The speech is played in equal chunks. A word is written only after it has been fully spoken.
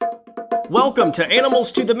Welcome to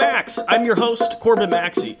Animals to the Max. I'm your host, Corbin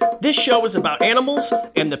Maxey. This show is about animals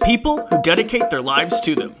and the people who dedicate their lives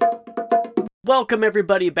to them. Welcome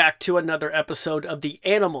everybody back to another episode of the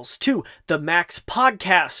Animals to the Max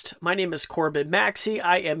podcast. My name is Corbin Maxey.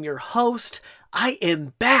 I am your host. I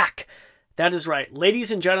am back. That is right.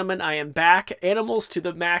 Ladies and gentlemen, I am back. Animals to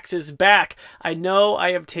the Max is back. I know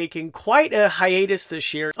I have taken quite a hiatus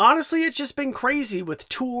this year. Honestly, it's just been crazy with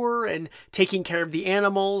tour and taking care of the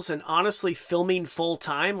animals and honestly filming full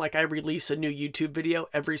time. Like I release a new YouTube video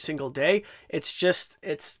every single day.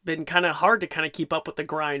 It's been kind of hard to kind of keep up with the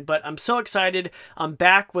grind, but I'm so excited. I'm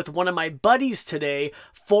back with one of my buddies today,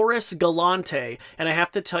 Forrest Galante. And I have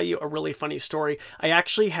to tell you a really funny story. I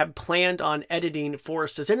actually had planned on editing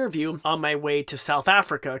Forrest's interview on my way to South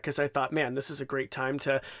Africa because I thought, man, this is a great time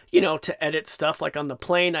to, to edit stuff. Like on the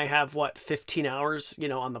plane, I have 15 hours,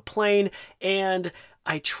 on the plane. And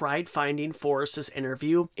I tried finding Forrest's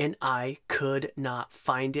interview and I could not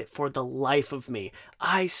find it for the life of me.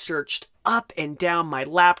 I searched up and down my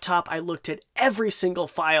laptop. I looked at every single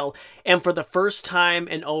file. And for the first time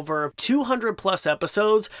in over 200 plus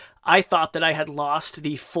episodes, I thought that I had lost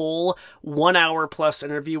the full 1 hour plus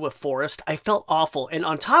interview with Forrest. I felt awful. And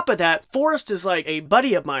on top of that, Forrest is like a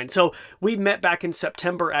buddy of mine. So we met back in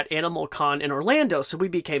September at Animal Con in Orlando. So we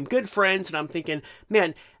became good friends. And I'm thinking,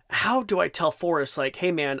 man, how do I tell Forrest, like,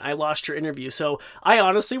 hey man, I lost your interview? So I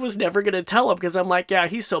honestly was never going to tell him because I'm like, yeah,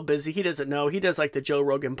 he's so busy. He doesn't know. He does like the Joe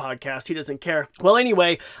Rogan podcast. He doesn't care. Well,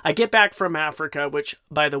 anyway, I get back from Africa, which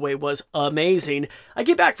by the way was amazing. I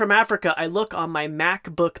get back from Africa. I look on my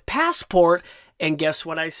MacBook passport and guess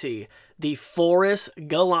what I see? The Forrest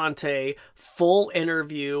Galante full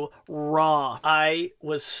interview raw. I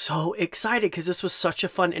was so excited because this was such a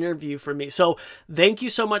fun interview for me. So thank you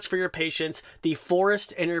so much for your patience. The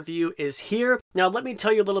Forrest interview is here. Now let me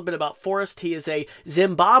tell you a little bit about Forrest. He is a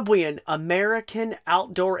Zimbabwean American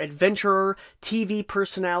outdoor adventurer, TV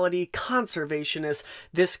personality, conservationist.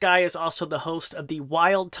 This guy is also the host of the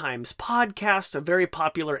Wild Times podcast, a very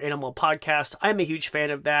popular animal podcast. I'm a huge fan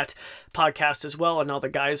of that podcast as well and all the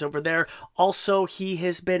guys over there. Also, he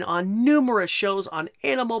has been on numerous shows on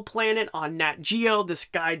Animal Planet, on Nat Geo. This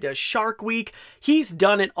guy does Shark Week. He's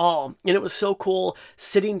done it all. And it was so cool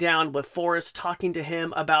sitting down with Forrest, talking to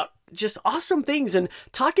him about just awesome things and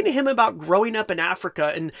talking to him about growing up in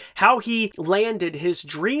Africa and how he landed his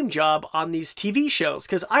dream job on these TV shows.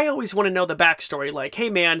 Because I always want to know the backstory, like, hey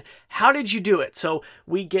man, how did you do it? So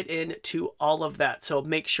we get into all of that. So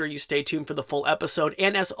make sure you stay tuned for the full episode.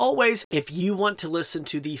 And as always, if you want to listen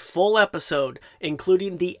to the full episode,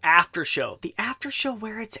 including the after show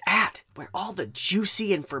where it's at, where all the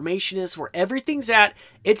juicy information is, where everything's at,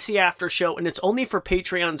 it's the after show and it's only for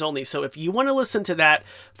Patreons only. So if you want to listen to that,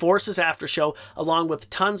 Forrest's after show, along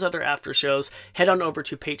with tons other after shows, head on over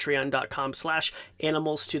to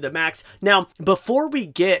patreon.com/animals to the max. Now, before we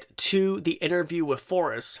get to the interview with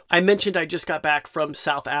Forrest, I mentioned I just got back from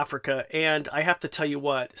South Africa, and I have to tell you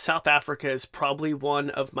what, South Africa is probably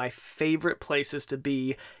one of my favorite places to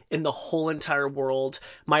be in the whole entire world.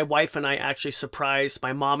 My wife and I actually surprised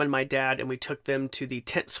my mom and my dad, and we took them to the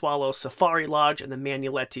Tent Swallow Safari Lodge and the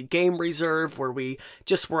Manuletti Game Reserve, where we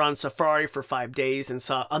just were on safari for 5 days and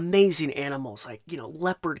saw amazing animals like,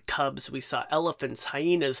 leopard cubs. We saw elephants,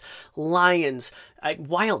 hyenas, lions,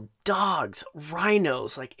 wild dogs,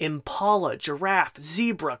 rhinos, like impala, giraffe,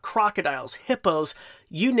 zebra, crocodiles, hippos,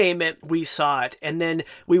 you name it, we saw it. And then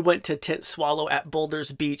we went to Tent Swallow at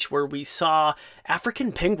Boulders Beach where we saw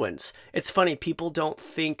African penguins. It's funny, people don't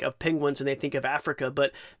think of penguins when they think of Africa,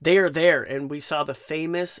 but they are there. And we saw the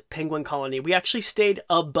famous penguin colony. We actually stayed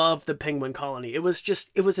above the penguin colony. It was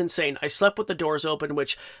insane. I slept with the doors open,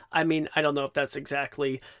 which, I don't know if that's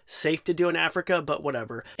exactly safe to do in Africa, but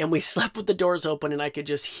whatever. And we slept with the doors open and I could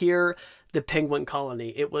just hear the penguin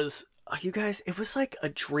colony. It was, you guys, it was like a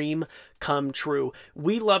dream come true.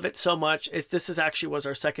 We love it so much. This was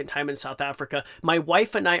our second time in South Africa. My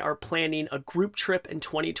wife and I are planning a group trip in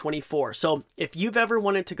 2024. So if you've ever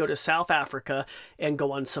wanted to go to South Africa and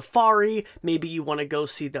go on safari, maybe you want to go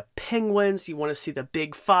see the penguins, you want to see the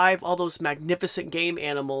big five, all those magnificent game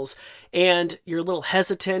animals, and you're a little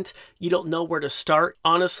hesitant, you don't know where to start.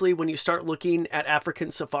 Honestly, when you start looking at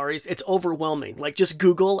African safaris, it's overwhelming. Like just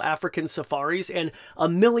Google African safaris and a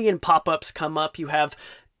million pop-ups come up. You have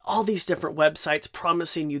all these different websites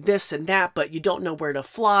promising you this and that, but you don't know where to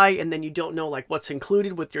fly, and then you don't know like what's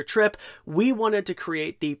included with your trip. We wanted to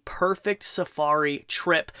create the perfect safari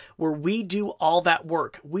trip where we do all that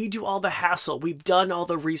work. We do all the hassle. We've done all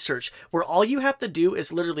the research, where all you have to do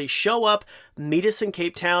is literally show up, meet us in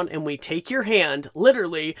Cape Town, and we take your hand,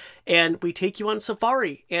 literally, and we take you on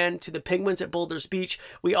safari and to the penguins at Boulders Beach.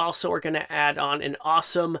 We also are going to add on an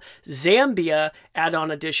awesome Zambia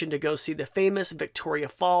add-on addition to go see the famous Victoria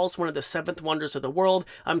Falls, one of the 7th wonders of the world.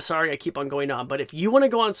 I'm sorry, I keep on going on, but if you want to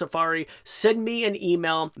go on safari, send me an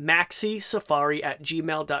email,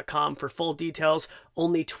 maxisafari@gmail.com for full details.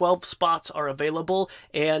 Only 12 spots are available,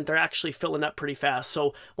 and they're actually filling up pretty fast.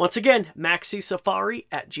 So once again,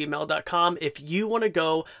 maxisafari@gmail.com. If you want to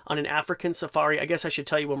go on an African safari, I guess I should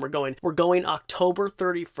tell you when we're going. We're going October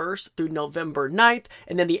 31st through November 9th,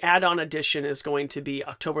 and then the add-on edition is going to be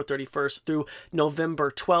October 31st through November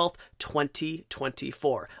 12th,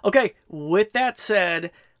 2024. Okay, with that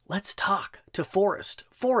said, let's talk to Forrest.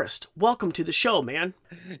 Forrest, welcome to the show, man.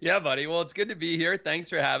 Yeah, buddy. Well, it's good to be here. Thanks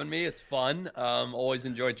for having me. It's fun. Always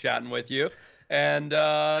enjoy chatting with you. And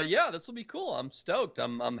yeah, this will be cool. I'm stoked.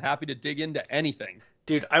 I'm happy to dig into anything.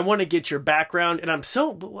 Dude, I want to get your background, and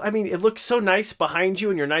it looks so nice behind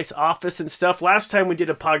you in your nice office and stuff. Last time we did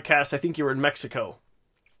a podcast, I think you were in Mexico.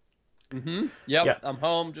 Mm-hmm. Yep. Yeah. I'm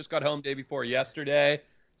home. Just got home day before yesterday.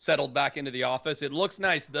 Settled back into the office. It looks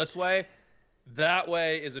nice this way. That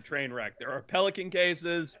way is a train wreck. There are pelican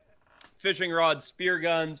cases, fishing rods, spear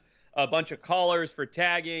guns, a bunch of collars for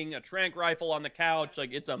tagging, a tranq rifle on the couch.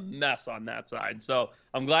 Like, it's a mess on that side. So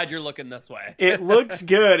I'm glad you're looking this way. It looks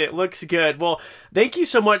good. It looks good. Well, thank you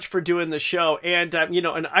so much for doing the show. And,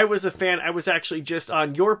 and I was a fan. I was actually just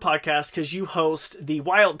on your podcast because you host the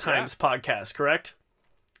Wild Times podcast, correct?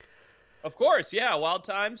 Of course. Yeah. Wild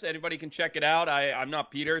Times. Anybody can check it out. I'm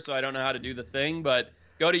not Peter, so I don't know how to do the thing, but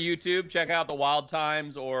go to YouTube, check out the Wild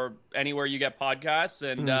Times or anywhere you get podcasts,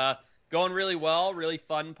 and going really well, really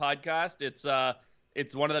fun podcast. It's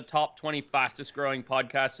one of the top 20 fastest growing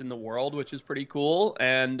podcasts in the world, which is pretty cool.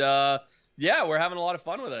 And yeah, we're having a lot of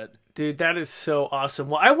fun with it. Dude, that is so awesome.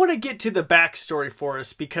 Well, I want to get to the backstory for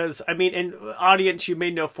us because, in audience, you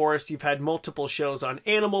may know Forrest. You've had multiple shows on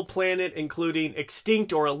Animal Planet, including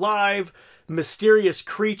Extinct or Alive, Mysterious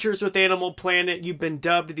Creatures with Animal Planet. You've been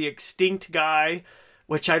dubbed the Extinct Guy,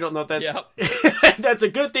 which I don't know if that's, that's a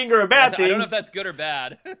good thing or a bad thing. I don't know if that's good or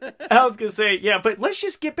bad. I was going to say, yeah, but let's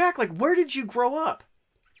just get back. Like, where did you grow up?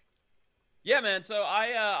 Yeah, man. So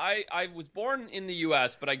I was born in the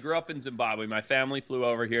U.S., but I grew up in Zimbabwe. My family flew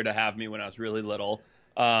over here to have me when I was really little,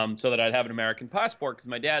 so that I'd have an American passport because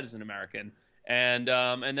my dad is an American. And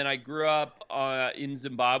then I grew up in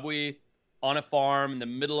Zimbabwe on a farm in the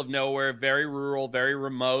middle of nowhere, very rural, very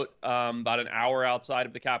remote, about an hour outside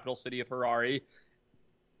of the capital city of Harare.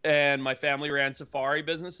 And my family ran safari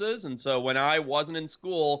businesses. And so when I wasn't in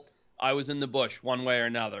school, I was in the bush one way or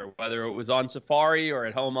another, whether it was on safari or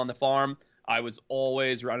at home on the farm. I was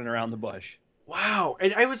always running around the bush. Wow.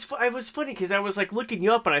 And I was funny because I was like looking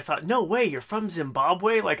you up and I thought, no way, you're from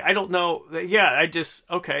Zimbabwe? Like, I don't know. Yeah,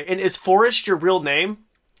 okay. And is Forrest your real name?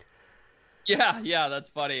 Yeah, that's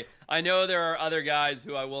funny. I know there are other guys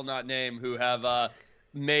who I will not name who have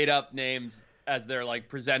made up names as their like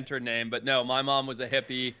presenter name, but no, my mom was a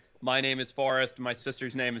hippie. My name is Forrest. My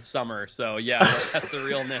sister's name is Summer. So yeah, that's the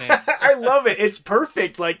real name. I love it. It's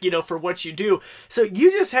perfect, like, for what you do. So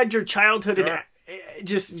you just had your childhood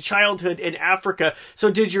in Africa.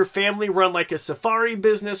 So did your family run like a safari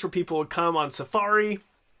business where people would come on safari?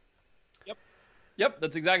 Yep.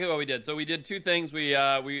 That's exactly what we did. So we did two things. We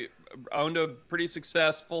owned a pretty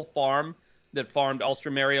successful farm that farmed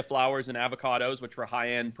Alstroemeria flowers and avocados, which were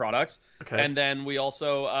high-end products. Okay. And then we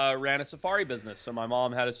also ran a safari business. So my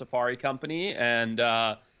mom had a safari company, and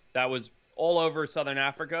that was all over Southern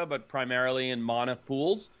Africa, but primarily in Mana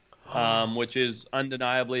Pools, which is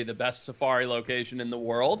undeniably the best safari location in the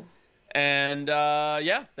world. And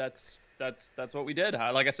yeah, that's what we did.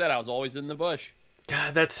 Like I said, I was always in the bush.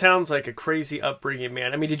 God, that sounds like a crazy upbringing,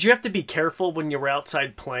 man. Did you have to be careful when you were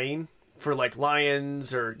outside playing for like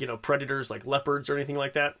lions or, predators like leopards or anything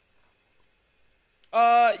like that?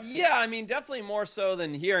 Yeah, definitely more so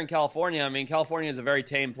than here in California. California is a very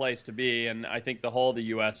tame place to be, and I think the whole of the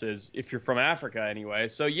U.S. is, if you're from Africa anyway.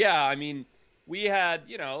 So yeah, we had,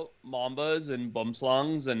 mambas and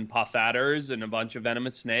boomslungs and puff adders and a bunch of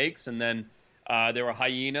venomous snakes, and then there were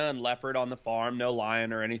hyena and leopard on the farm, no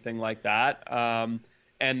lion or anything like that.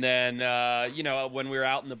 And then, when we were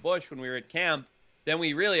out in the bush, when we were at camp, then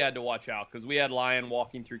we really had to watch out because we had lion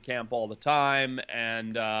walking through camp all the time,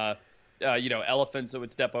 and elephants that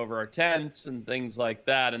would step over our tents and things like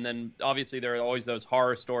that. And then obviously there are always those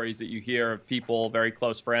horror stories that you hear of people, very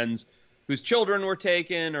close friends, whose children were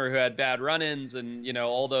taken or who had bad run-ins and,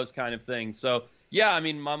 all those kind of things. So, yeah, I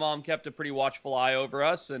mean, my mom kept a pretty watchful eye over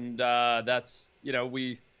us, and that's,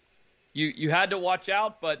 you had to watch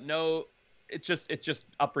out, but no, it's just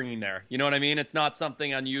upbringing there. You know what I mean? It's not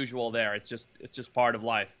something unusual there. It's just part of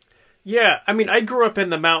life. Yeah, I mean, I grew up in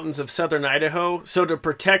the mountains of southern Idaho, so to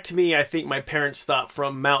protect me, I think my parents thought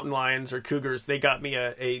from mountain lions or cougars, they got me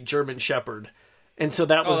a German Shepherd. And so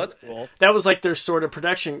that's cool. That was like their sort of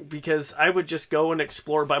protection, because I would just go and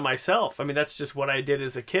explore by myself. I mean, that's just what I did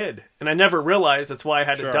as a kid. And I never realized that's why I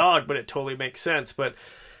had a dog, but it totally makes sense. But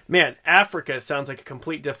man, Africa sounds like a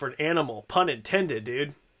complete different animal. Pun intended,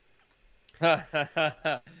 dude. Yeah,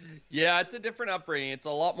 it's a different upbringing. It's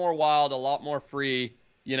a lot more wild, a lot more free.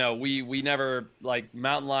 We never, like,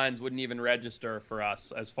 mountain lions wouldn't even register for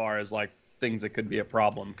us as far as like things that could be a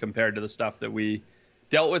problem compared to the stuff that we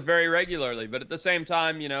dealt with very regularly. But at the same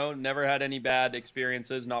time, never had any bad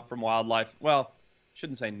experiences, not from wildlife. Well,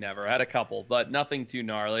 shouldn't say never. I had a couple, but nothing too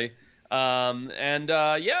gnarly. Yeah,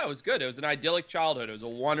 it was good. It was an idyllic childhood. It was a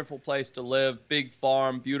wonderful place to live. Big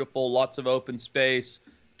farm, beautiful, lots of open space,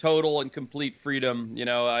 total and complete freedom.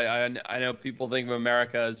 I know people think of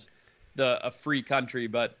America as a free country,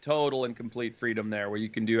 but total and complete freedom there, where you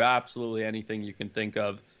can do absolutely anything you can think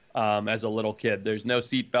of as a little kid. There's no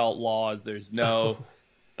seatbelt laws. There's no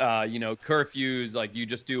curfews. Like, you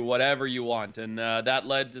just do whatever you want. And that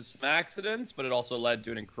led to some accidents, but it also led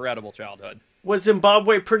to an incredible childhood. Was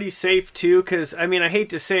Zimbabwe pretty safe too? Because, I mean, I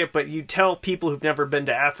hate to say it, but you tell people who've never been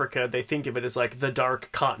to Africa, they think of it as like the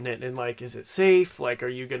dark continent, and like, is it safe? Like, are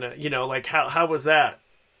you gonna, like, how was that?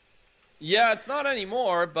 Yeah, it's not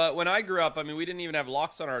anymore, but when I grew up, I mean, we didn't even have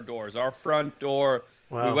locks on our doors. Our front door,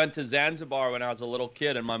 wow. We went to Zanzibar when I was a little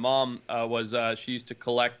kid, and my mom she used to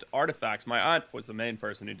collect artifacts. My aunt was the main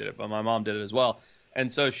person who did it, but my mom did it as well.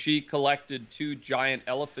 And so she collected 2 giant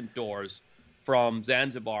elephant doors from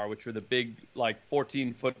Zanzibar, which were the big, like,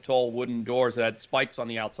 14-foot tall wooden doors that had spikes on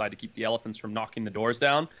the outside to keep the elephants from knocking the doors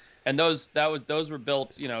down. And those were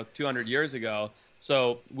built, 200 years ago.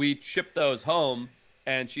 So we shipped those home,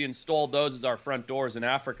 and she installed those as our front doors in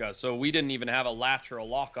Africa. So we didn't even have a latch or a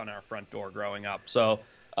lock on our front door growing up. So,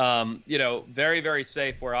 very, very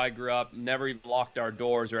safe where I grew up. Never even locked our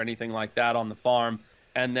doors or anything like that on the farm.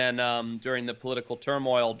 And then during the political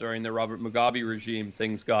turmoil during the Robert Mugabe regime,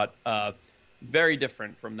 things got very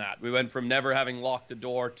different from that. We went from never having locked a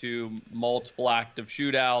door to multiple active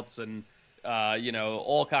shootouts and,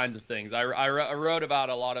 all kinds of things. I wrote about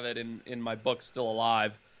a lot of it in my book, Still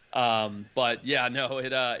Alive. But yeah, no,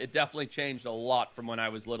 it definitely changed a lot from when I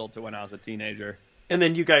was little to when I was a teenager. And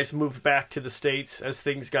then you guys moved back to the States as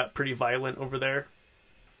things got pretty violent over there?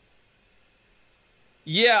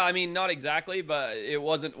 Yeah, I mean, not exactly, but it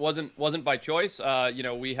wasn't by choice.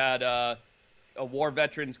 We had war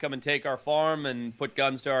veterans come and take our farm and put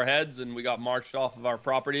guns to our heads, and we got marched off of our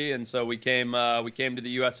property, and so we came to the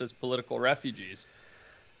U.S. as political refugees.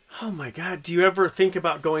 Oh my God! Do you ever think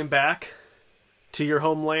about going back to your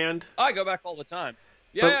homeland? I go back all the time.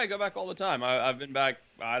 Yeah, I go back all the time. I've been back,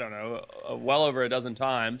 I don't know, well over a dozen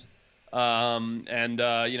times,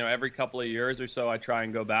 every couple of years or so I try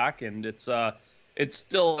and go back, and it's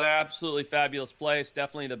still an absolutely fabulous place.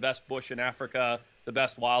 Definitely the best bush in Africa. The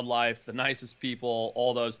best wildlife, the nicest people,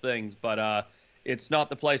 all those things. But it's not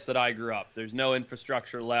the place that I grew up. There's no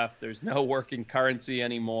infrastructure left. There's no working currency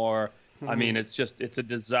anymore. I mean, it's a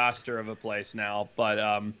disaster of a place now. But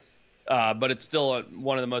it's still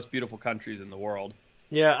one of the most beautiful countries in the world.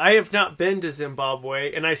 Yeah, I have not been to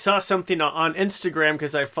Zimbabwe. And I saw something on Instagram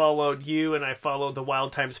because I followed you and I followed the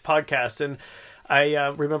Wild Times podcast. And I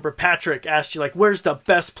remember Patrick asked you, like, where's the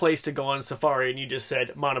best place to go on safari? And you just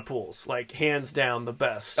said Monopools, like, hands down the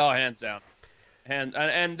best. Oh, hands down.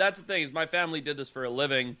 And that's the thing, is my family did this for a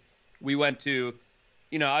living. We went to,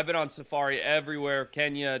 I've been on safari everywhere,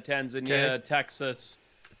 Kenya, Tanzania, Texas.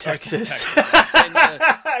 I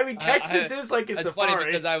mean, Texas is like a it's safari. Funny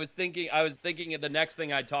because I was thinking the next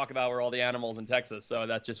thing I'd talk about were all the animals in Texas, so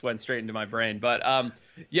that just went straight into my brain. But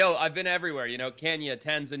I've been everywhere. Kenya,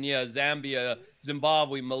 Tanzania, Zambia,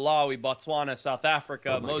 Zimbabwe, Malawi, Botswana, South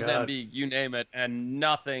Africa, Mozambique, you name it, and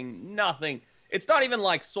nothing. It's not even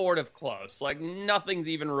like sort of close. Like nothing's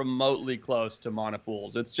even remotely close to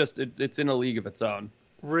Monopools. It's just it's in a league of its own.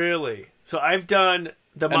 Really? So I've done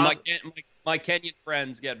the my Kenyan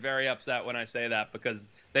friends get very upset when I say that because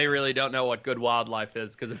they really don't know what good wildlife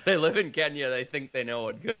is. Because if they live in Kenya, they think they know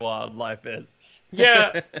what good wildlife is.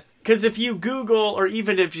 Yeah, because if you Google, or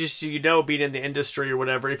even if just being in the industry or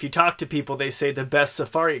whatever, if you talk to people, they say the best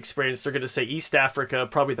safari experience, they're going to say East Africa,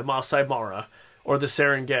 probably the Masai Mara or the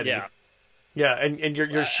Serengeti. Yeah. Yeah, and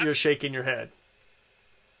you're shaking your head.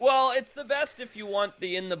 Well, it's the best if you want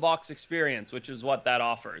the in-the-box experience, which is what that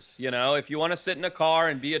offers. If you want to sit in a car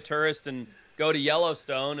and be a tourist and go to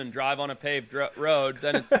Yellowstone and drive on a paved road,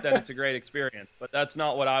 then it's a great experience. But that's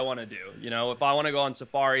not what I want to do. If I want to go on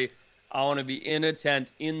safari, I want to be in a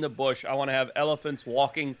tent in the bush. I want to have elephants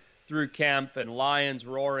walking through camp and lions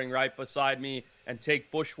roaring right beside me and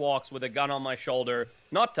take bushwalks with a gun on my shoulder,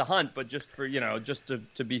 not to hunt, but just for, just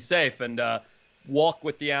to be safe and walk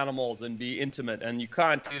with the animals and be intimate. And you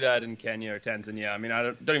can't do that in Kenya or Tanzania. I mean, I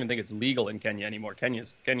don't even think it's legal in Kenya anymore.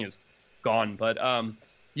 Kenya's gone. But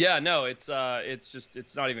yeah, no, it's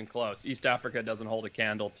not even close. East Africa doesn't hold a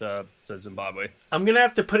candle to Zimbabwe. I'm gonna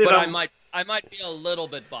have to put it but on. I might be a little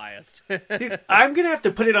bit biased. Dude, I'm gonna have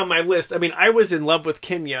to put it on my list. I mean, I was in love with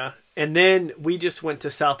Kenya, and then we just went to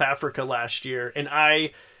South Africa last year, and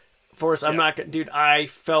Forrest, I'm not gonna, dude. I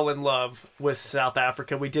fell in love with South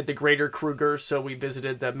Africa. We did the Greater Kruger, so we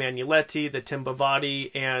visited the Manuleti, the Timbavati,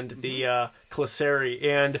 and the Klaseri,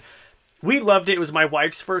 and we loved it. It was my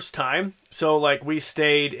wife's first time, so we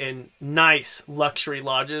stayed in nice luxury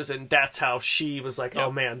lodges, and that's how she was like, "Oh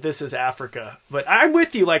man, this is Africa." But I'm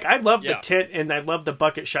with you. I love the tent, and I love the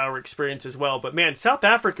bucket shower experience as well. But man, South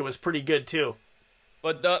Africa was pretty good too.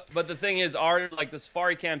 But the thing is, the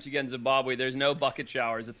safari camps you get in Zimbabwe, there's no bucket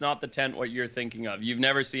showers. It's not the tent what you're thinking of. You've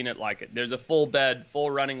never seen it like it. There's a full bed, full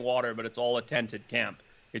running water, but it's all a tented camp.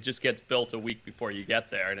 It just gets built a week before you get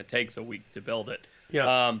there, and it takes a week to build it.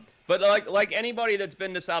 Yeah. But like anybody that's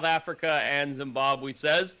been to South Africa and Zimbabwe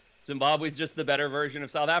says, Zimbabwe's just the better version of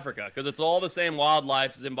South Africa because it's all the same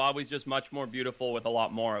wildlife. Zimbabwe's just much more beautiful with a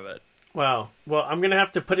lot more of it. Wow. Well, I'm going to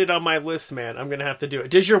have to put it on my list, man. I'm going to have to do it.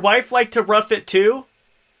 Does your wife like to rough it too?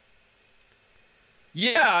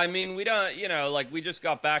 Yeah, I mean, we don't, we just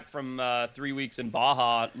got back from 3 weeks in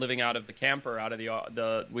Baja, living out of the camper, out of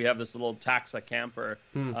the we have this little taxa camper,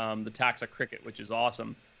 the taxa cricket, which is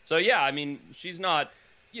awesome. So yeah, I mean, she's not,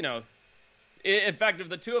 in fact, of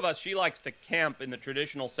the two of us, she likes to camp in the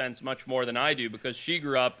traditional sense much more than I do because she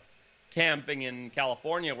grew up camping in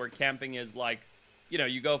California, where camping is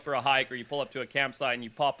you go for a hike or you pull up to a campsite and you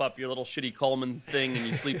pop up your little shitty Coleman thing and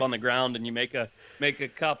you sleep on the ground and you make a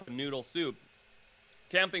cup of noodle soup.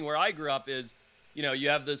 Camping where I grew up is, you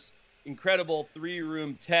have this incredible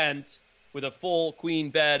 3-room tent with a full queen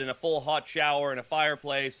bed and a full hot shower and a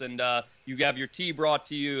fireplace, and you have your tea brought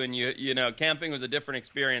to you, and camping was a different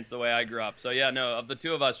experience the way I grew up. So yeah, no, of the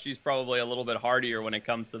two of us, she's probably a little bit hardier when it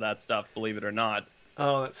comes to that stuff, believe it or not.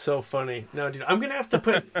 Oh, that's so funny. No, dude, I'm gonna have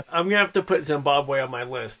to put Zimbabwe on my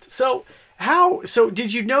list. So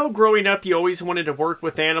did you know growing up you always wanted to work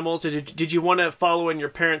with animals? Did you want to follow in your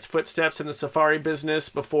parents' footsteps in the safari business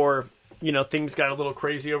before, things got a little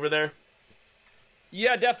crazy over there?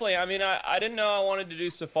 Yeah, definitely. I mean, I didn't know I wanted to do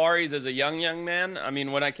safaris as a young man. I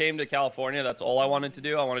mean, when I came to California, that's all I wanted to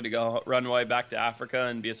do. I wanted to go run away back to Africa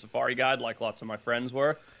and be a safari guide like lots of my friends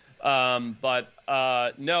were. No,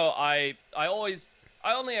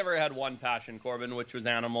 I only ever had one passion, Corbin, which was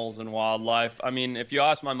animals and wildlife. I mean, if you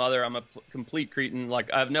ask my mother, I'm a complete cretin.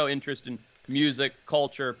 I have no interest in music,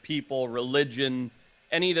 culture, people, religion,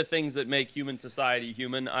 any of the things that make human society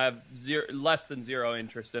human. I have less than zero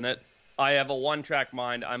interest in it. I have a one-track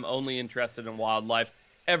mind. I'm only interested in wildlife,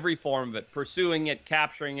 every form of it, pursuing it,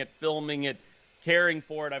 capturing it, filming it, caring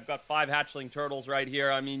for it. I've got 5 hatchling turtles right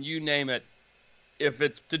here. I mean, you name it. If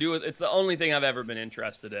it's to do with, it's the only thing I've ever been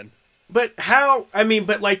interested in. But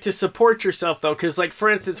to support yourself, though, because, for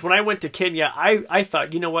instance, when I went to Kenya, I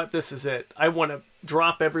thought, you know what, this is it. I want to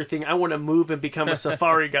drop everything. I want to move and become a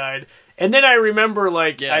safari guide. And then I remember,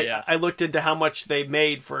 I looked into how much they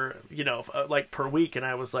made for, per week, and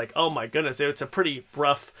I was like, oh my goodness, it's a pretty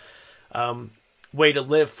rough way to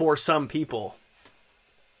live for some people.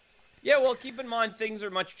 Yeah, well, keep in mind, things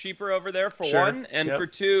are much cheaper over there, for one. And for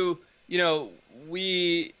two,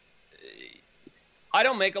 I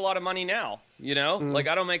don't make a lot of money now, I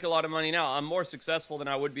don't make a lot of money now. I'm more successful than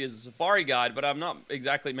I would be as a safari guide, but I'm not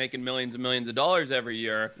exactly making millions and millions of dollars every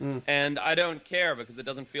year. And I don't care because it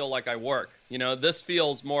doesn't feel like I work. This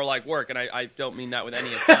feels more like work, and I don't mean that with any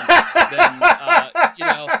offense,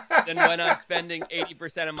 than when I'm spending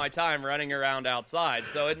 80% of my time running around outside.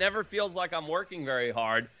 So it never feels like I'm working very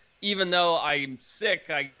hard, even though I'm sick,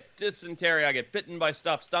 I get dysentery, I get bitten by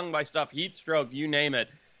stuff, stung by stuff, heat stroke, you name it.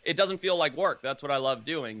 It doesn't feel like work. That's what I love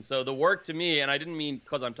doing. So the work to me, and I didn't mean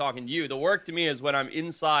because I'm talking to you, the work to me is when I'm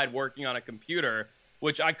inside working on a computer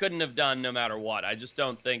which I couldn't have done no matter what. I just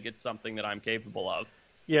don't think it's something that I'm capable of.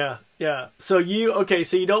 Yeah, yeah. So you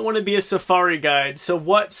don't want to be a safari guide. So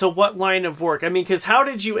what line of work? I mean, because how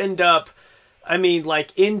did you end up, I mean,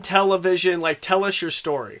 like in television? Like, tell us your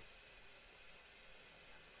story.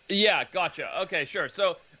 Yeah, gotcha. Okay, sure.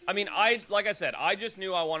 So, I mean, like I said, I just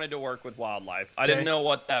knew I wanted to work with wildlife. I didn't know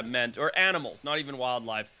what that meant, or animals, not even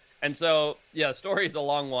wildlife. And so, yeah, the story is a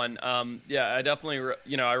long one. Yeah, I definitely,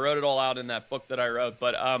 I wrote it all out in that book that I wrote.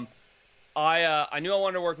 But I knew I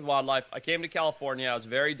wanted to work with wildlife. I came to California. I was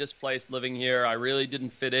very displaced living here. I really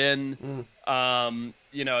didn't fit in.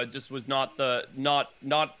 It just was not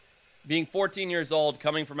being 14 years old,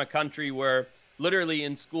 coming from a country where literally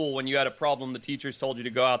in school, when you had a problem, the teachers told you to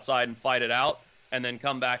go outside and fight it out, and then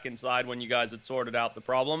come back inside when you guys had sorted out the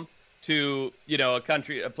problem, to,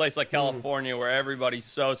 a place like California where everybody's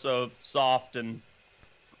so soft and,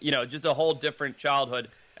 just a whole different childhood.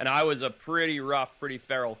 And I was a pretty rough, pretty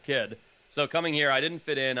feral kid. So coming here, I didn't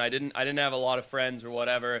fit in. I didn't have a lot of friends or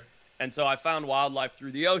whatever. And so I found wildlife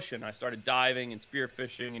through the ocean. I started diving and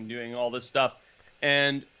spearfishing and doing all this stuff.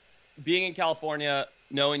 And being in California,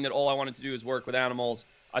 knowing that all I wanted to do is work with animals,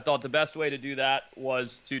 I thought the best way to do that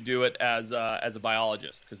was to do it as a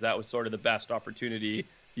biologist, because that was sort of the best opportunity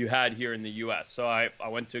you had here in the U.S. So I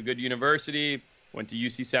went to a good university, went to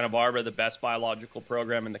UC Santa Barbara, the best biological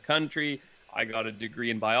program in the country. I got a degree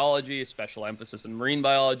in biology, a special emphasis in marine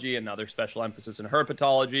biology, another special emphasis in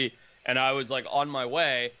herpetology, and I was like on my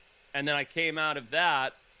way. And then I came out of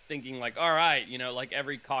that thinking like, all right, like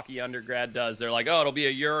every cocky undergrad does. They're like, oh, it'll be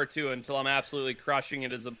a year or two until I'm absolutely crushing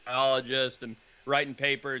it as a biologist and writing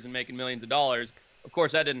papers and making millions of dollars. Of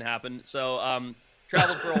course, that didn't happen. So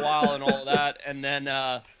traveled for a while and all of that, and then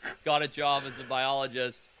got a job as a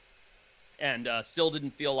biologist, and still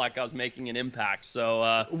didn't feel like I was making an impact.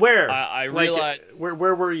 So where? I realized... Where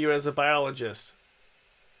were you as a biologist?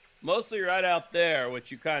 Mostly right out there,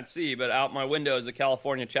 which you can't see, but out my window is the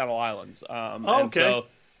California Channel Islands. Okay. And so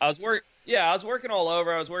I was working all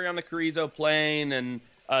over. I was working on the Carrizo Plain and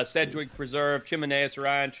Sedgwick Preserve, Chimeneas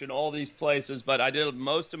Ranch, and all these places. But I did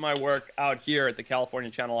most of my work out here at the California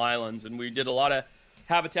Channel Islands, and we did a lot of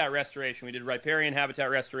habitat restoration. We did riparian habitat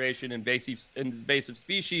restoration, invasive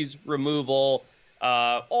species removal,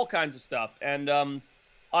 all kinds of stuff. And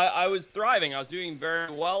I was thriving. I was doing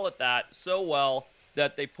very well at that, so well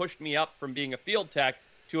that they pushed me up from being a field tech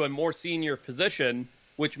to a more senior position,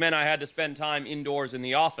 which meant I had to spend time indoors in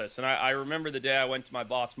the office. And I remember the day I went to my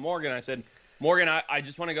boss, Morgan. I said, Morgan, I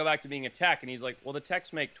just want to go back to being a tech. And he's like, well, the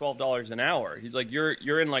techs make $12 an hour. He's like,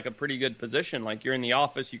 you're in like a pretty good position. Like, you're in the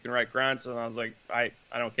office, you can write grants. And I was like, I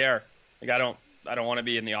don't care. Like, I don't want to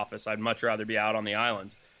be in the office. I'd much rather be out on the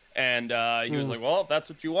islands. And he was like, well, if that's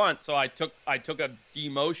what you want. So I took a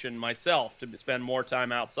demotion myself to spend more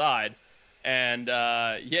time outside. And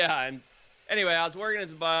and anyway, I was working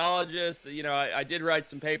as a biologist. I did write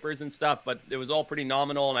some papers and stuff, but it was all pretty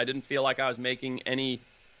nominal, and I didn't feel like I was making any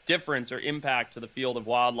difference or impact to the field of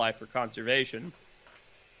wildlife or conservation.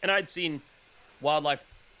 And I'd seen wildlife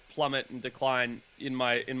plummet and decline in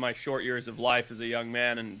my short years of life as a young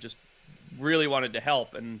man, and just really wanted to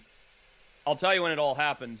help. And I'll tell you when it all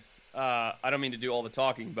happened. I don't mean to do all the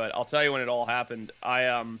talking, but I'll tell you when it all happened.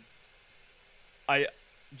 I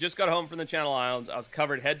just got home from the Channel Islands. I was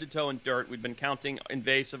covered head to toe in dirt. We'd been counting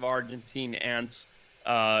invasive Argentine ants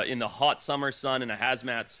in the hot summer sun in a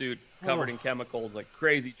hazmat suit, covered in chemicals, like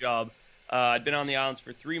crazy job. I'd been on the islands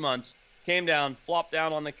for 3 months, came down, flopped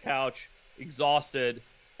down on the couch, exhausted,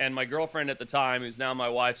 and my girlfriend at the time, who's now my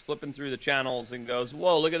wife, flipping through the channels and goes,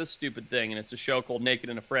 whoa, look at this stupid thing. And it's a show called Naked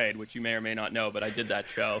and Afraid, which you may or may not know, but I did that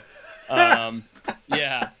show.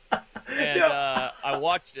 Yeah. And I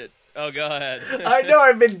watched it. Oh, go ahead. I know,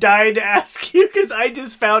 I've been dying to ask you, because I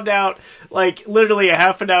just found out, like, literally a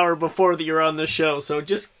half an hour before that you're on the show. So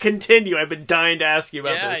just continue. I've been dying to ask you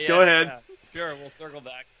about this. Go ahead. Yeah. Sure, we'll circle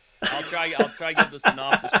back. I'll try to give the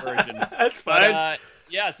synopsis version. That's fine.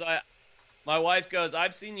 But, so my wife goes,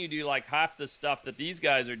 I've seen you do, like, half the stuff that these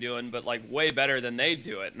guys are doing, but, like, way better than they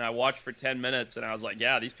do it. And I watched for 10 minutes, and I was like,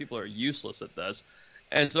 yeah, these people are useless at this.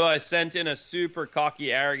 And so I sent in a super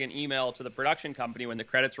cocky, arrogant email to the production company when the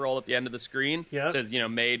credits roll at the end of the screen. Yeah. It says,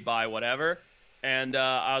 made by whatever. And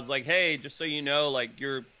I was like, hey, just so you know, like,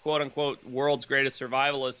 your quote-unquote world's greatest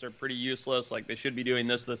survivalists are pretty useless. Like, they should be doing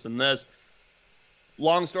this, this, and this.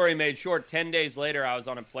 Long story made short, 10 days later, I was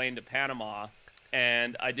on a plane to Panama,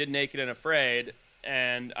 and I did Naked and Afraid.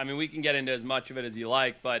 And, I mean, we can get into as much of it as you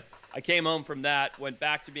like, but I came home from that, went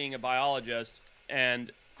back to being a biologist,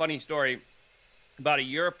 and funny story, about a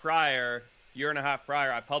year and a half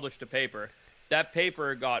prior, I published a paper. That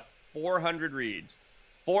paper got 400 reads.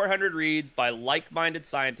 400 reads by like-minded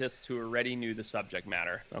scientists who already knew the subject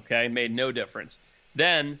matter. Okay, made no difference.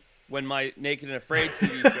 Then, when my Naked and Afraid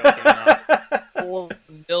TV show came out, 4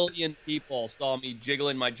 million people saw me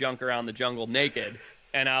jiggling my junk around the jungle naked,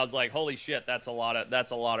 and I was like, "Holy shit, that's a lot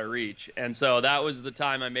of reach." And so that was the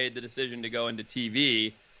time I made the decision to go into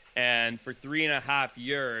TV. And for 3.5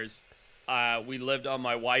 years, we lived on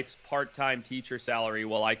my wife's part-time teacher salary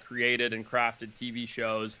while I created and crafted TV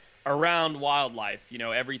shows around wildlife. You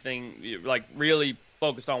know, everything like really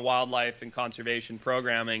focused on wildlife and conservation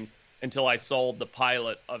programming until I sold the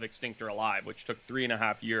pilot of Extinct or Alive, which took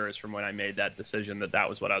 3.5 years from when I made that decision that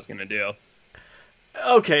was what I was going to do.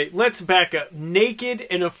 Okay, let's back up. Naked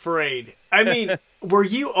and Afraid. I mean, were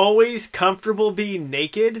you always comfortable being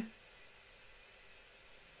naked?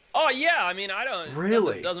 Oh, yeah. I mean, I don't...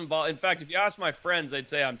 Really? It doesn't bother... In fact, if you ask my friends, they'd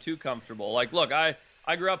say I'm too comfortable. Like, look, I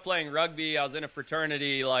grew up playing rugby. I was in a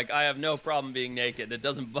fraternity. Like, I have no problem being naked. It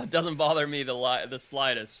doesn't bother me the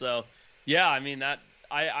slightest. So, yeah, I mean, that...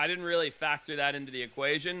 I didn't really factor that into the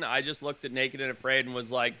equation. I just looked at Naked and Afraid and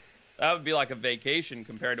was like, that would be like a vacation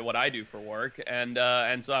compared to what I do for work. And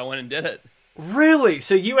so I went and did it. Really?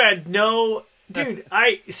 So you had no... Dude,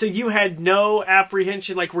 so you had no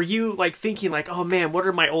apprehension? Like, were you, like, thinking, like, oh, man, what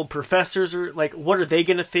are my old professors, or, like, what are they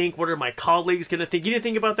going to think? What are my colleagues going to think? You didn't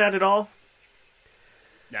think about that at all?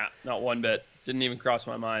 Nah, not one bit. Didn't even cross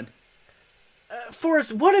my mind.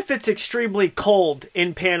 Forrest, what if it's extremely cold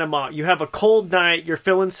in Panama? You have a cold night, you're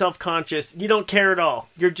feeling self-conscious, you don't care at all.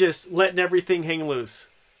 You're just letting everything hang loose.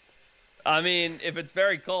 I mean, if it's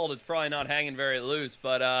very cold, it's probably not hanging very loose.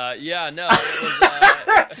 But yeah, no, it was.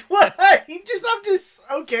 That's what I'm just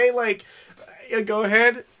okay. Like, go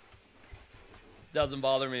ahead. Doesn't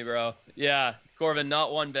bother me, bro. Yeah, Corbin,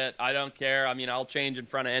 not one bit. I don't care. I mean, I'll change in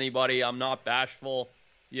front of anybody. I'm not bashful.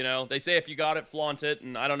 You know, they say if you got it, flaunt it,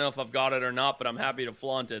 and I don't know if I've got it or not, but I'm happy to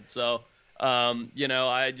flaunt it. So, you know,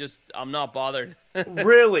 I'm not bothered.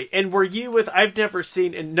 Really? And were you with? I've never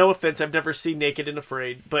seen, and no offense, I've never seen Naked and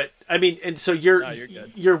Afraid, but I mean, and so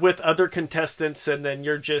you're with other contestants, and then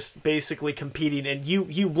you're just basically competing, and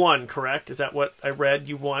you won, correct? Is that what I read?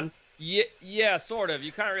 You won? Yeah, sort of.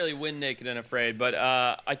 You can't really win Naked and Afraid, but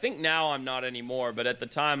I think now I'm not anymore. But at the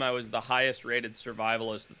time, I was the highest rated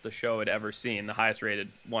survivalist that the show had ever seen, the highest rated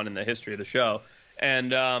one in the history of the show.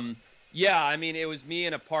 And yeah, I mean, it was me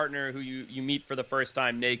and a partner who you meet for the first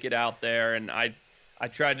time naked out there, and I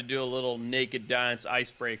tried to do a little naked dance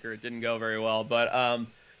icebreaker. It didn't go very well, but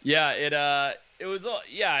yeah, it was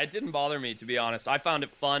it didn't bother me, to be honest. I found it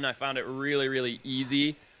fun. I found it really, really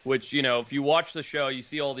easy. Which, you know, if you watch the show, you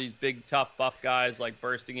see all these big, tough, buff guys, like,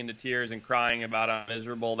 bursting into tears and crying about how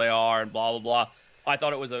miserable they are and blah, blah, blah. I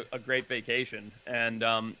thought it was a great vacation and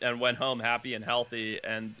went home happy and healthy,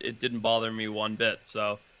 and it didn't bother me one bit.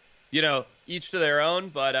 So, you know, each to their own,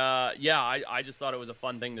 but, yeah, I just thought it was a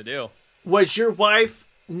fun thing to do. Was your wife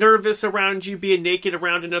nervous around you being naked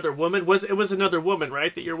around another woman? It was another woman,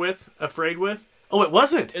 right, that you're afraid with? Oh, it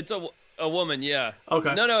wasn't? It's a woman, yeah.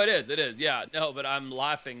 Okay. No, it is, yeah. No, but I'm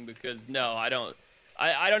laughing because no, I don't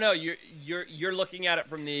know. You're looking at it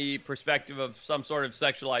from the perspective of some sort of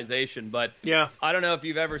sexualization, but yeah, I don't know if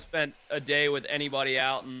you've ever spent a day with anybody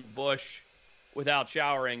out in the bush without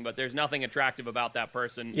showering, but there's nothing attractive about that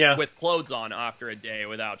person with clothes on after a day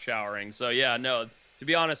without showering. So yeah, no. To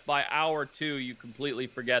be honest, by hour 2, you completely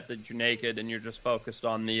forget that you're naked and you're just focused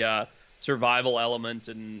on the survival element,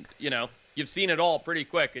 and you know. You've seen it all pretty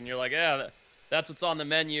quick, and you're like, yeah, that's what's on the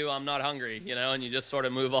menu. I'm not hungry, you know, and you just sort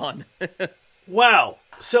of move on. Wow.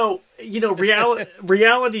 So, you know,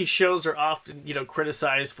 reality shows are often, you know,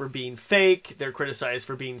 criticized for being fake. They're criticized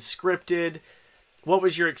for being scripted. What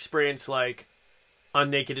was your experience like on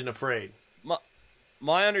Naked and Afraid?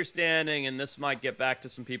 My understanding, and this might get back to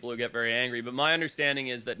some people who get very angry, but my understanding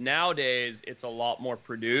is that nowadays it's a lot more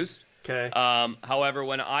produced. Okay. However,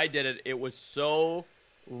 when I did it, it was so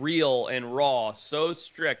real and raw, so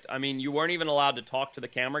strict. I mean, you weren't even allowed to talk to the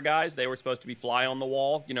camera guys. They were supposed to be fly on the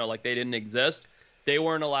wall, you know, like they didn't exist. They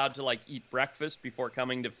weren't allowed to, like, eat breakfast before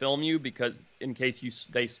coming to film you because in case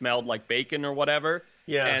they smelled like bacon or whatever.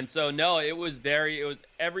 Yeah. And so, no, it was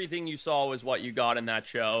everything you saw was what you got in that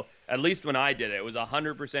show. At least when I did it. It was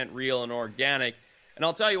 100% real and organic. And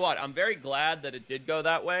I'll tell you what, I'm very glad that it did go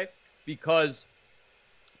that way because,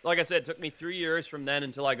 like I said, it took me 3 years from then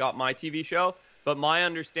until I got my TV show. But my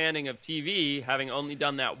understanding of TV, having only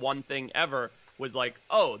done that one thing ever, was like,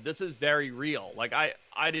 oh, this is very real. Like,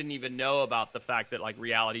 I didn't even know about the fact that, like,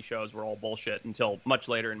 reality shows were all bullshit until much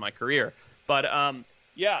later in my career. But,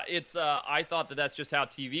 yeah, it's I thought that that's just how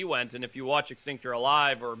TV went. And if you watch Extinct or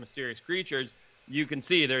Alive or Mysterious Creatures, you can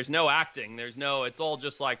see there's no acting. It's all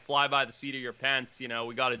just like fly by the seat of your pants.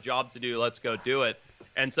 We got a job to do. Let's go do it.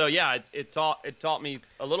 And so, yeah, it taught me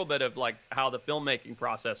a little bit of like how the filmmaking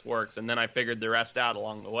process works. And then I figured the rest out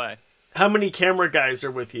along the way. How many camera guys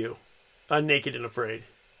are with you on Naked and Afraid?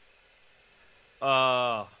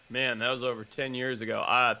 Man, that was over 10 years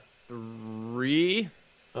ago. 3,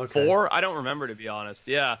 okay. 4. I don't remember, to be honest.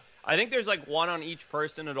 Yeah. I think there's like one on each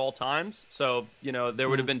person at all times. So, there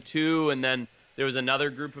would have been 2, and then there was another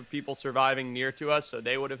group of people surviving near to us, so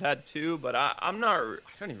they would have had 2. But I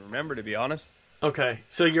don't even remember, to be honest. Okay,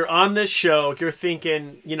 so you're on this show. You're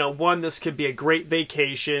thinking, 1, this could be a great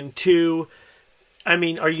vacation. 2, I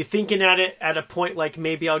mean, are you thinking at it at a point like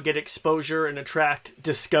maybe I'll get exposure and attract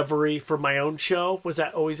discovery for my own show? Was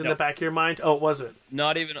that always in the back of your mind? Oh, it wasn't.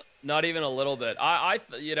 Not even a little bit. I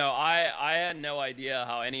had no idea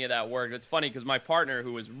how any of that worked. It's funny because my partner,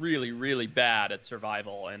 who was really, really bad at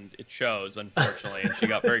survival, and it shows, unfortunately, and she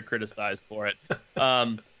got very criticized for it.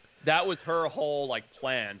 That was her whole like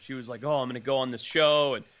plan. She was like, "Oh, I'm going to go on this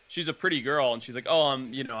show," and she's a pretty girl, and she's like, "Oh,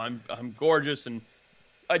 I'm gorgeous, and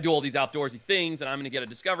I do all these outdoorsy things, and I'm going to get a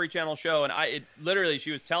Discovery Channel show." And literally,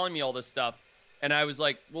 she was telling me all this stuff, and I was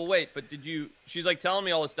like, "Well, wait, but did you?" She's like telling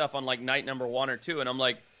me all this stuff on like night number 1 or 2, and I'm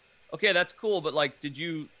like, "Okay, that's cool, but like, did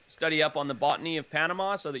you study up on the botany of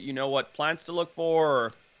Panama so that you know what plants to look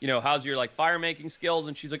for, or how's your like fire making skills?"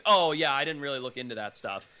 And she's like, "Oh yeah, I didn't really look into that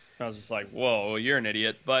stuff." I was just like, whoa, you're an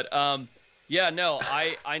idiot. But, yeah, no,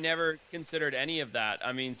 I never considered any of that.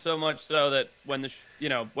 I mean, so much so that when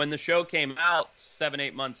the show came out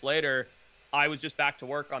 7-8 months later, I was just back to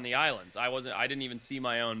work on the islands. I didn't even see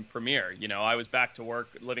my own premiere. I was back to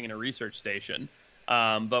work living in a research station.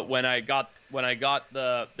 But when I got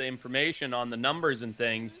the information on the numbers and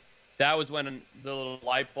things, that was when the little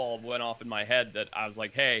light bulb went off in my head that I was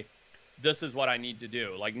like, hey, this is what I need to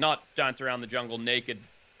do. Like, not dance around the jungle naked,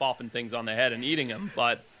 bopping things on the head and eating them,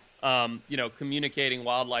 but communicating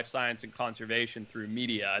wildlife science and conservation through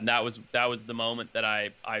media. And that was the moment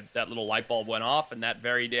that that little light bulb went off. And that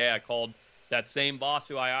very day I called that same boss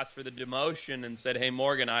who I asked for the demotion and said, "Hey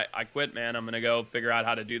Morgan, I quit, man. I'm going to go figure out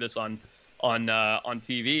how to do this on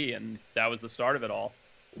TV." And that was the start of it all.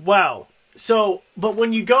 Wow. So, but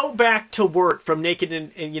when you go back to work from Naked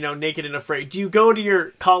and Naked and Afraid, do you go to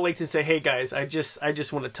your colleagues and say, "Hey guys, I just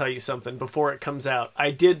want to tell you something before it comes out.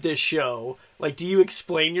 I did this show." Like, do you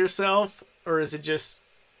explain yourself, or is it just?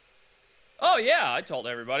 Oh yeah, I told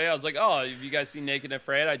everybody. I was like, "Oh, have you guys seen Naked and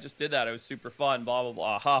Afraid? I just did that. It was super fun. Blah blah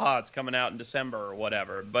blah. Haha, it's coming out in December or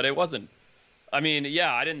whatever." But it wasn't. I mean,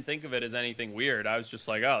 yeah, I didn't think of it as anything weird. I was just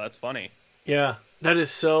like, "Oh, that's funny." Yeah,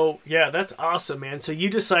 that's awesome, man. So you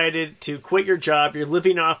decided to quit your job. You're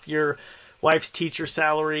living off your wife's teacher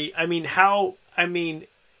salary. I mean, how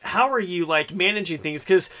are you like managing things?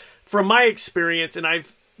 Because from my experience, and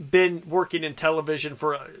I've been working in television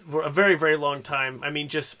for a very, very long time. I mean,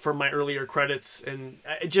 just from my earlier credits, and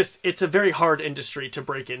it's a very hard industry to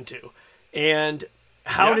break into. And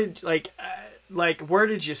how did where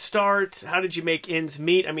did you start? How did you make ends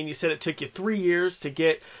meet? I mean, you said it took you 3 years to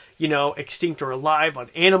get, Extinct or Alive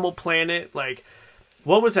on Animal Planet. Like,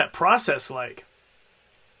 what was that process like?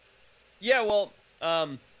 Yeah, well,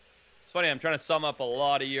 it's funny. I'm trying to sum up a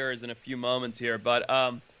lot of years in a few moments here. But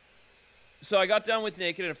so I got done with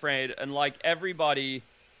Naked and Afraid, and like everybody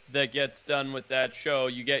that gets done with that show,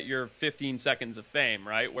 you get your 15 seconds of fame,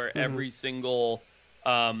 right? Where every single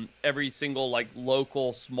like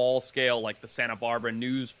local small scale, like the Santa Barbara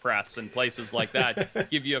News Press and places like that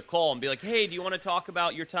give you a call and be like, "Hey, do you want to talk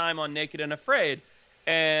about your time on Naked and Afraid?"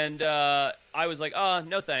 And I was like,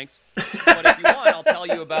 no thanks, but if you want, I'll tell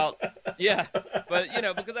you about but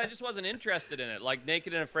because I just wasn't interested in it. Like,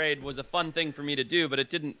 Naked and Afraid was a fun thing for me to do, but it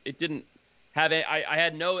didn't have it.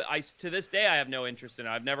 To this day I have no interest in it.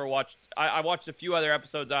 I've never watched. I watched a few other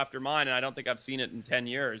episodes after mine, and I don't think I've seen it in 10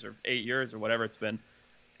 years or 8 years or whatever it's been.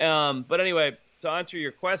 But anyway, to answer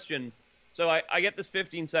your question, so I get this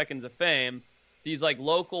 15 seconds of fame. These like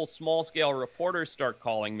local small scale reporters start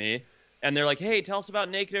calling me, and they're like, "Hey, tell us about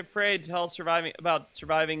Naked and Afraid. Tell us about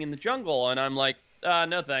surviving in the jungle." And I'm like,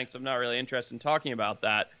 "No thanks. I'm not really interested in talking about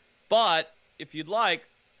that. But if you'd like,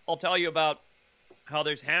 I'll tell you about how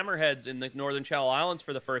there's hammerheads in the Northern Channel Islands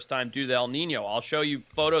for the first time due to the El Nino. I'll show you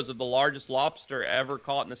photos of the largest lobster ever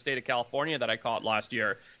caught in the state of California that I caught last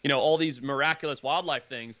year. All these miraculous wildlife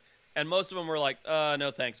things." And most of them were like,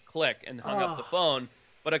 "No thanks," click, and hung up the phone.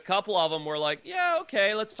 But a couple of them were like, "Yeah,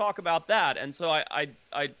 okay, let's talk about that." And so I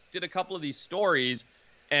did a couple of these stories,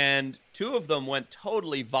 and 2 of them went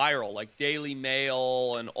totally viral, like Daily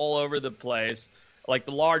Mail and all over the place. like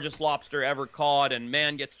the largest lobster ever caught, and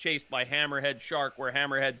man gets chased by hammerhead shark where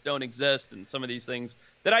hammerheads don't exist, and some of these things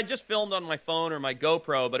that I just filmed on my phone or my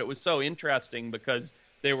GoPro, but it was so interesting because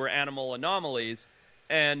they were animal anomalies,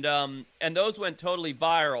 and those went totally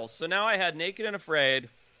viral. So now I had Naked and Afraid,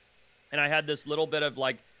 and I had this little bit of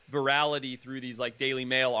like virality through these like Daily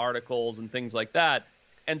Mail articles and things like that,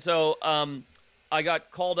 and so I got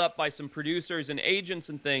called up by some producers and agents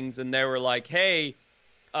and things, and they were like, hey,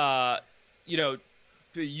 you know,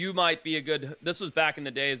 you might be a good, this was back in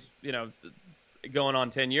the days, you know, going on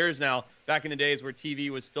 10 years now, back in the days where TV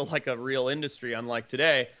was still like a real industry, unlike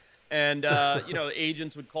today. And, you know,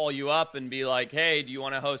 agents would call you up and be like, hey, do you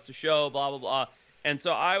want to host a show, blah, blah, blah. And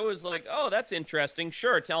so I was like, oh, that's interesting.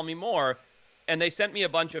 Sure, tell me more. And they sent me a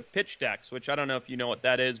bunch of pitch decks, which I don't know if you know what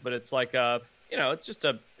that is, but it's like you know, it's just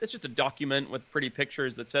a document with pretty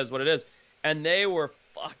pictures that says what it is. And they were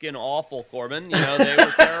fucking awful, Corbin. You know, they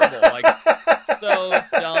were terrible. Like, so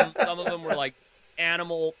dumb. Some of them were like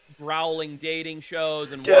animal growling dating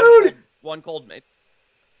shows, and dude, one called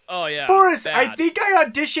oh yeah, Forrest, bad. I think I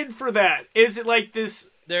auditioned for that. Is it like this?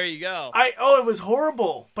 There you go. It was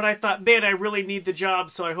horrible, but I thought, man, I really need the job,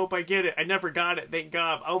 so I hope I get it. I never got it, thank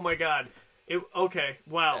God. Oh my God. Okay,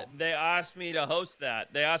 wow. They asked me to host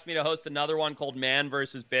that. They asked me to host another one called Man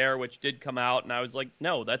versus Bear, which did come out, and I was like,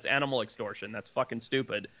 no, that's animal extortion. That's fucking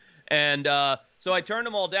stupid. And so I turned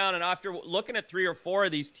them all down, and after looking at 3 or 4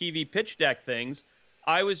 of these TV pitch deck things,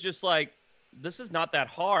 I was just like, this is not that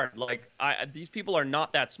hard. Like, these people are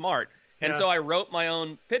not that smart. And so I wrote my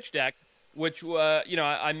own pitch deck, which, you know,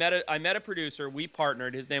 I met a producer. We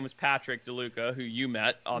partnered. His name was Patrick DeLuca, who you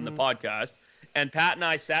met on the podcast. And Pat and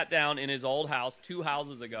I sat down in his old house 2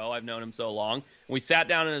 houses ago. I've known him so long. We sat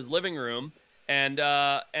down in his living room, and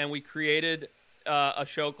we created a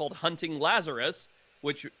show called Hunting Lazarus,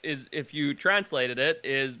 which is, if you translated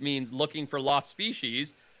it, means looking for lost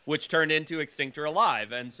species, which turned into Extinct or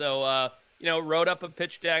Alive. And so, you know, wrote up a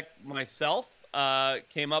pitch deck myself,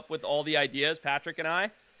 came up with all the ideas, Patrick and I,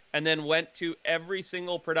 and then went to every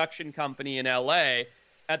single production company in LA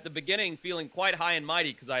at the beginning, feeling quite high and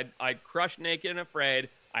mighty because I'd crushed Naked and Afraid.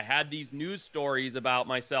 I had these news stories about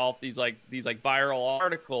myself, these viral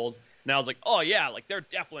articles, and I was like, oh yeah, like they're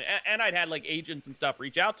definitely, and I'd had like agents and stuff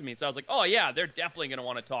reach out to me, so I was like, oh yeah, they're definitely gonna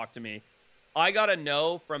want to talk to me. I got a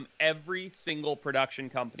no from every single production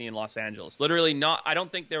company in Los Angeles. Literally not, I don't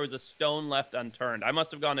think there was a stone left unturned. I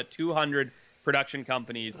must have gone to 200 production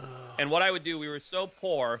companies, and what I would do, we were so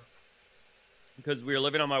poor because we were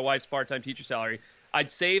living on my wife's part-time teacher salary. I'd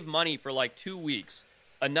save money for like 2 weeks,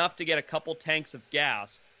 enough to get a couple tanks of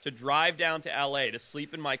gas to drive down to LA to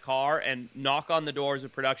sleep in my car and knock on the doors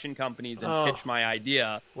of production companies and pitch my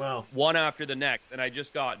idea. Wow. One after the next. And I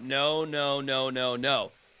just got no, no, no, no,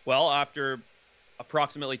 no. Well, after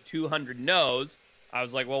approximately 200 no's, I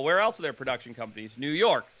was like, well, where else are there production companies? New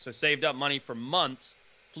York. So saved up money for months,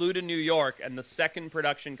 flew to New York, and the second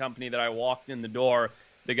production company that I walked in the door,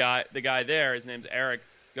 the guy there, his name's Eric,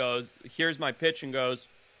 goes, here's my pitch, and goes,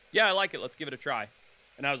 yeah, I like it, let's give it a try.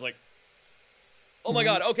 And I was like, oh my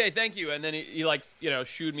God, okay, thank you. And then he like, you know,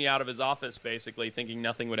 shooed me out of his office basically, thinking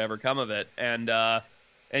nothing would ever come of it. And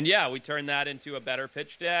yeah, we turned that into a better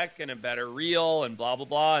pitch deck and a better reel and blah blah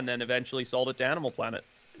blah, and then eventually sold it to Animal Planet.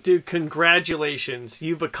 Dude, congratulations,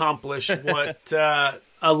 you've accomplished what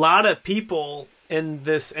a lot of people in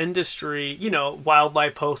this industry, you know,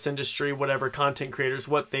 wildlife host industry, whatever, content creators,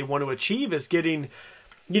 what they want to achieve is getting,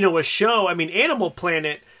 you know, a show. I mean, Animal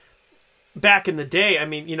Planet back in the day, I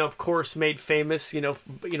mean, you know, of course, made famous, you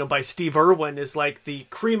know, by Steve Irwin, is like the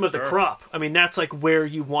cream of the crop. I mean, that's like where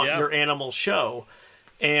you want your animal show,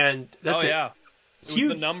 and that's it was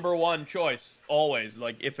the number one choice always.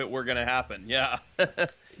 Like if it were going to happen, yeah.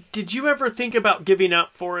 Did you ever think about giving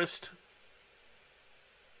up, Forrest?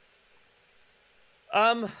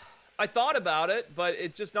 I thought about it, but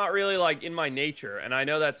it's just not really like in my nature. And I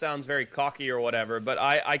know that sounds very cocky or whatever, but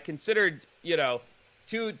I considered, you know,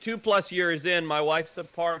 two plus years in, my wife's a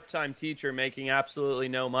part-time teacher making absolutely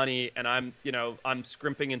no money. And I'm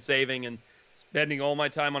scrimping and saving and spending all my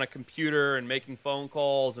time on a computer and making phone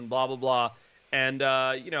calls and blah, blah, blah. And,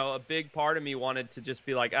 you know, a big part of me wanted to just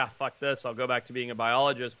be like, fuck this, I'll go back to being a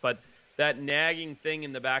biologist. But that nagging thing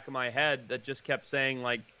in the back of my head that just kept saying,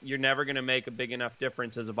 like, you're never going to make a big enough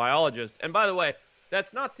difference as a biologist. And by the way,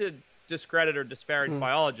 that's not to discredit or disparage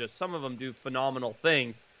biologists. Some of them do phenomenal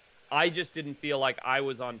things. I just didn't feel like I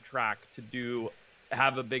was on track to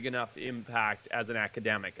have a big enough impact as an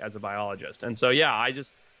academic, as a biologist. And so, yeah,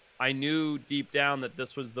 I knew deep down that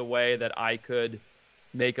this was the way that I could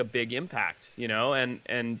make a big impact, you know,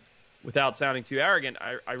 and without sounding too arrogant,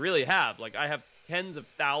 I really have. Like, I have tens of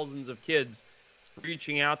thousands of kids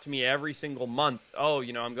reaching out to me every single month. Oh,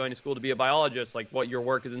 I'm going to school to be a biologist. Like, what your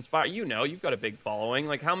work is inspired. You've got a big following.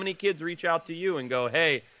 Like, how many kids reach out to you and go,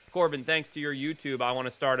 hey, Corbin, thanks to your YouTube, I want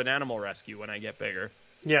to start an animal rescue when I get bigger.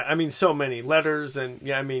 Yeah, I mean, so many letters, and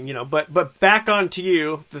yeah, I mean, but back on to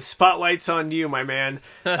you. The spotlight's on you, my man.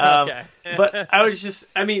 Okay. But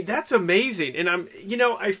I mean, that's amazing, and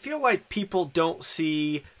I feel like people don't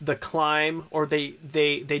see the climb, or they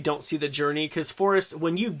don't see the journey. Because Forrest,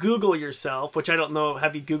 when you Google yourself, which I don't know,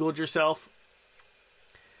 have you Googled yourself?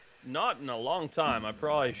 Not in a long time. I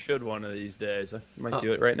probably should one of these days. I might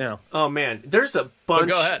do it right now. Oh man, there's a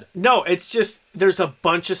bunch. Go ahead. No, it's just there's a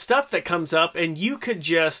bunch of stuff that comes up, and you could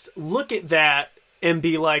just look at that and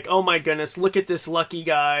be like, "Oh my goodness, look at this lucky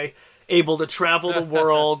guy, able to travel the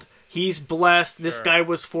world. He's blessed. This guy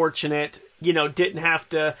was fortunate. Didn't have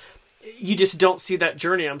to." You just don't see that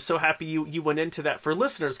journey. I'm so happy you went into that for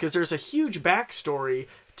listeners, because there's a huge backstory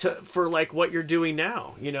for like what you're doing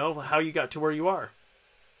now. How you got to where you are.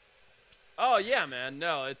 Oh yeah, man.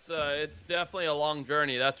 No, it's definitely a long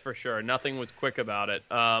journey. That's for sure. Nothing was quick about it.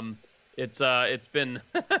 It's been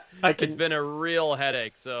it's been a real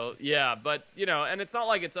headache. So yeah, but and it's not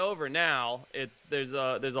like it's over now. There's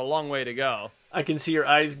a long way to go. I can see your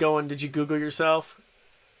eyes going. Did you Google yourself?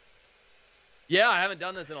 Yeah, I haven't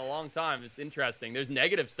done this in a long time. It's interesting. There's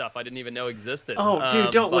negative stuff I didn't even know existed. Oh, dude,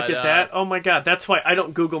 don't look at that. Oh my God, that's why I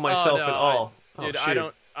don't Google myself at all. Dude,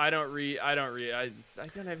 shoot. I don't read. I don't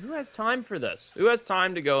have. Who has time for this? Who has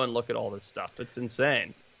time to go and look at all this stuff? It's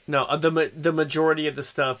insane. No, the majority of the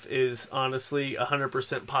stuff is honestly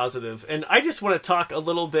 100% positive. And I just want to talk a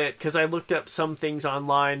little bit, because I looked up some things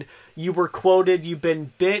online. You were quoted, you've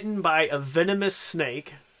been bitten by a venomous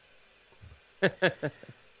snake.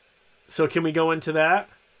 So can we go into that?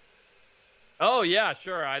 Oh yeah,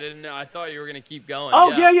 sure. I didn't know. I thought you were gonna keep going.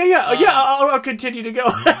 Oh yeah. I'll continue to go.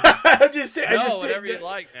 I'm just saying. Whatever you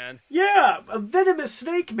like, man. Yeah, a venomous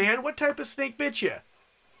snake, man. What type of snake bit you?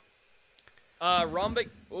 Rhombic.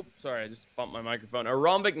 Oops, sorry, I just bumped my microphone. A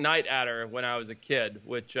rhombic night adder when I was a kid,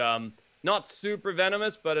 which not super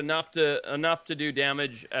venomous, but enough to do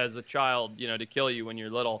damage as a child, to kill you when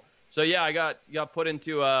you're little. So yeah, I got put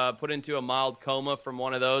into a mild coma from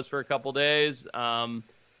one of those for a couple days.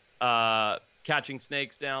 Catching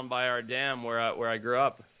snakes down by our dam where I grew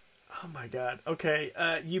up. Oh my God. Okay.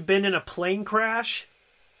 You've been in a plane crash?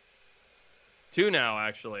 2 now,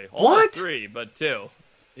 actually. What? Almost 3, but 2.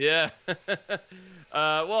 Yeah.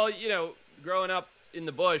 Well, growing up in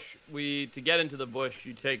the bush, to get into the bush,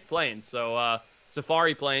 you take planes. So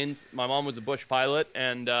safari planes. My mom was a bush pilot,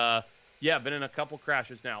 and I've been in a couple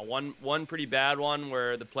crashes now. One pretty bad one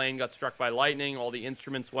where the plane got struck by lightning. All the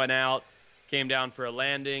instruments went out. Came down for a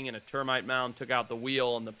landing, and a termite mound took out the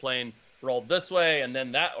wheel, and the plane rolled this way, and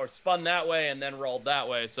then spun that way, and then rolled that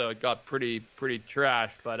way. So it got pretty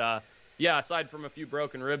trash. But aside from a few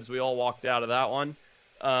broken ribs, we all walked out of that one.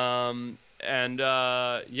 Not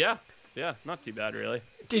too bad, really.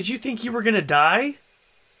 Did you think you were gonna die?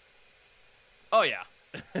 Oh yeah.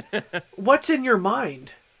 What's in your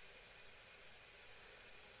mind?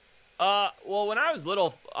 Well, when I was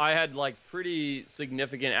little, I had pretty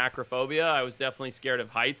significant acrophobia. I was definitely scared of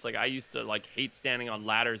heights. I used to hate standing on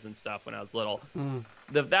ladders and stuff when I was little. Mm.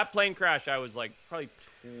 That plane crash, I was probably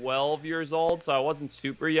 12 years old, so I wasn't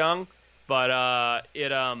super young. But I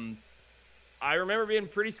remember being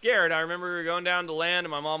pretty scared. I remember we were going down to land,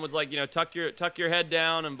 and my mom was like, tuck your head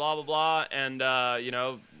down and blah blah blah, and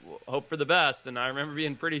hope for the best. And I remember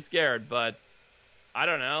being pretty scared, but I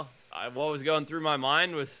don't know. What was going through my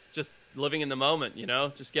mind was just living in the moment,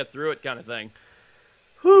 just get through it kind of thing.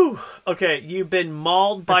 Whew. Okay, you've been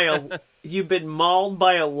mauled by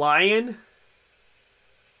a lion?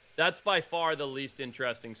 That's by far the least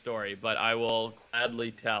interesting story, but I will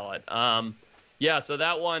gladly tell it. So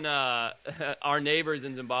that one, our neighbors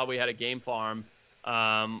in Zimbabwe had a game farm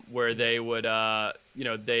where they would,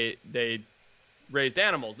 they raised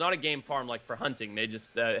animals. Not a game farm for hunting. They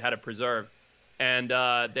just had a preserve. And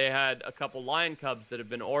they had a couple lion cubs that had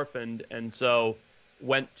been orphaned, and so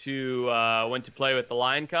went to play with the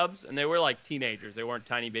lion cubs, and they were teenagers. They weren't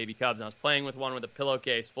tiny baby cubs. And I was playing with one with a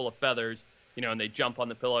pillowcase full of feathers, and they jump on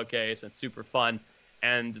the pillowcase, and it's super fun.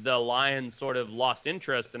 And the lion sort of lost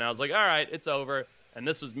interest, and I was like, all right, it's over. And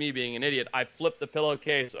this was me being an idiot. I flipped the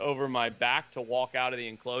pillowcase over my back to walk out of the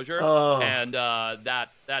enclosure, and that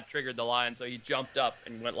triggered the lion. So he jumped up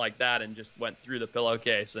and went like that and just went through the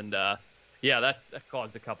pillowcase, and that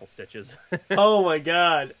caused a couple stitches. Oh my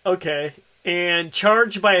God. Okay. And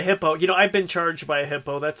charged by a hippo. I've been charged by a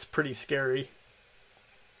hippo. That's pretty scary.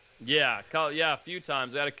 Yeah, a few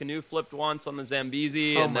times. I had a canoe flipped once on the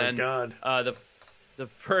Zambezi. Oh and my then, God. the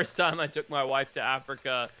first time I took my wife to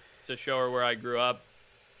Africa to show her where I grew up,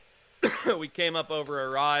 we came up over a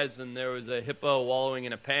rise, and there was a hippo wallowing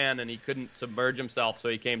in a pan, and he couldn't submerge himself, so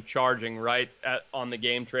he came charging right on the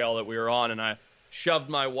game trail that we were on, and I shoved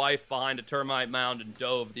my wife behind a termite mound and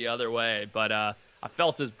dove the other way. But I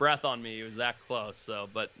felt his breath on me. He was that close,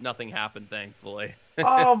 but nothing happened, thankfully.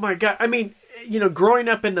 Oh, my God. I mean, growing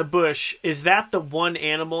up in the bush, is that the one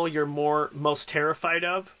animal you're most terrified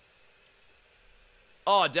of?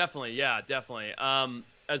 Oh, definitely. Yeah, definitely.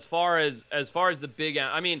 As far as the big,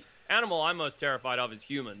 animal I'm most terrified of is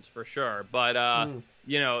humans, for sure. But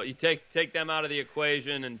you take them out of the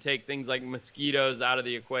equation and take things like mosquitoes out of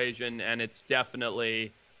the equation, and it's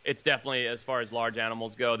definitely as far as large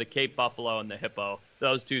animals go, the Cape buffalo and the hippo.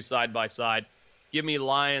 Those two side by side. Give me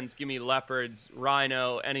lions, give me leopards,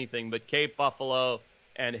 rhino, anything, but Cape buffalo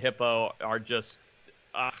and hippo are just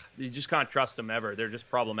you just can't trust them ever. They're just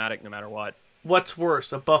problematic no matter what. What's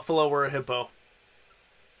worse, a buffalo or a hippo?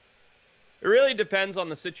 It really depends on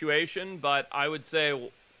the situation, but I would say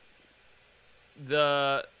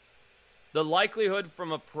the likelihood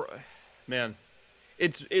from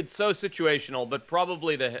it's so situational, but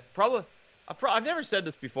I've never said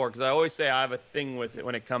this before because I always say I have a thing with it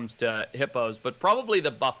when it comes to hippos, but probably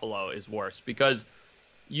the buffalo is worse because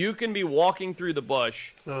you can be walking through the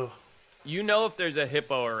bush. Oh. You know if there's a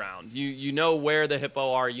hippo around. You know where the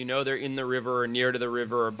hippo are. You know they're in the river or near to the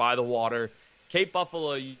river or by the water. Cape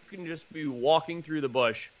buffalo, you can just be walking through the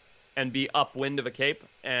bush and be upwind of a cape,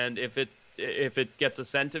 and if it gets a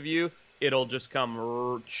scent of you, it'll just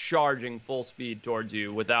come charging full speed towards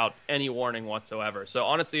you without any warning whatsoever. So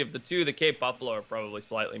honestly, of the two, the Cape buffalo are probably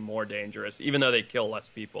slightly more dangerous, even though they kill less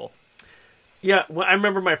people. Yeah, well, I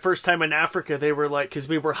remember my first time in Africa, they were like, because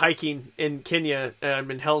we were hiking in Kenya,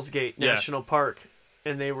 in Hell's Gate National Park,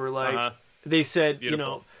 and they were like, they said,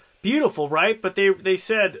 Beautiful. Beautiful, right? But they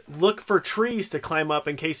said, look for trees to climb up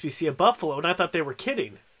in case we see a buffalo, and I thought they were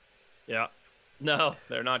kidding. Yeah. No,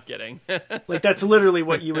 they're not kidding. Like, that's literally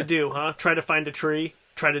what you would do, huh? Try to find a tree,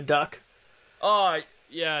 try to duck. Oh,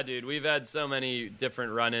 yeah, dude. We've had so many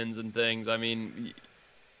different run-ins and things. I mean,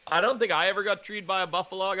 I don't think I ever got treed by a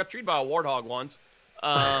buffalo. I got treed by a warthog once.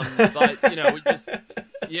 But, we just,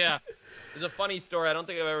 yeah. There's a funny story. I don't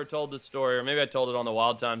think I've ever told this story, or maybe I told it on the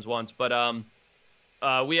Wild Times once. But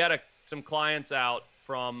we had some clients out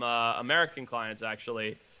from American clients,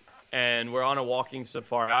 actually. And we're on a walking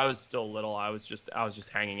safari. I was still little. I was just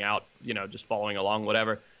hanging out, just following along,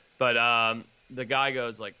 whatever. But the guy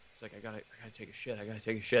goes he's like, I gotta take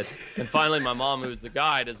a shit. And finally, my mom, who's the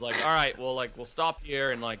guide, is like, all right, well, we'll stop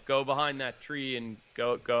here and go behind that tree and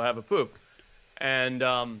go have a poop. And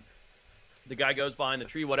the guy goes behind the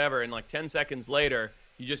tree, whatever. And 10 seconds later,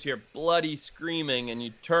 you just hear bloody screaming, and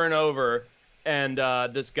you turn over, and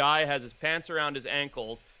this guy has his pants around his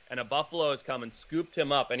ankles. And a buffalo has come and scooped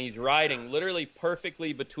him up, and he's riding literally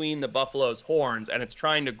perfectly between the buffalo's horns, and it's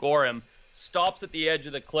trying to gore him, stops at the edge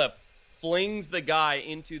of the cliff, flings the guy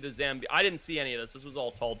into the Zambezi. I didn't see any of this. This was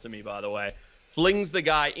all told to me, by the way. Flings the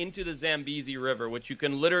guy into the Zambezi River, which you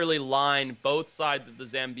can literally line both sides of the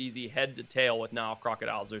Zambezi head to tail with Nile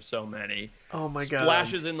crocodiles. There's so many. Oh, my God.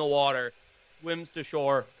 Splashes in the water, swims to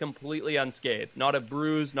shore completely unscathed. Not a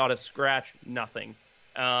bruise, not a scratch, nothing.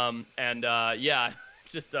 Yeah.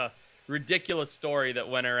 Just a ridiculous story that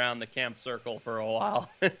went around the camp circle for a while.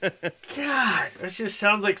 God, that just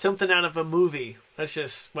sounds like something out of a movie. That's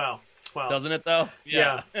just, wow. Doesn't it, though?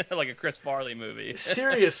 Yeah. Like a Chris Farley movie.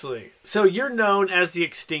 Seriously. So you're known as the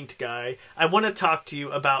extinct guy. I want to talk to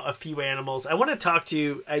you about a few animals. I want to talk to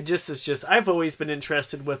you, I've always been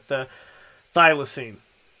interested with the thylacine.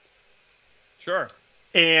 Sure.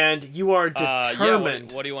 And you are determined.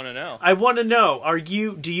 Yeah, what do you want to know? I want to know,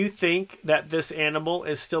 do you think that this animal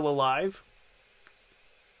is still alive?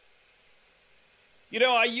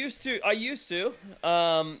 I used to.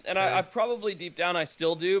 And I probably deep down I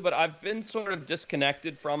still do, but I've been sort of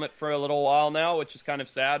disconnected from it for a little while now, which is kind of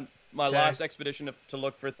sad. My last expedition to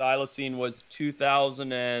look for thylacine was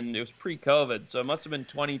 2000, and it was pre-COVID, so it must have been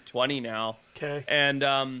 2020 now. Okay. And,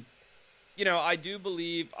 I do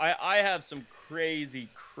believe I have some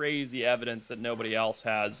crazy evidence that nobody else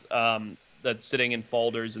has, that's sitting in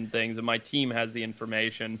folders and things, and my team has the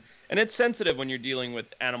information. And it's sensitive when you're dealing with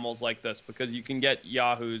animals like this, because you can get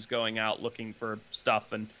yahoos going out looking for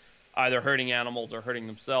stuff and either hurting animals or hurting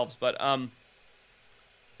themselves. But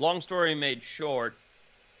long story made short,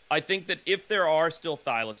 I think that if there are still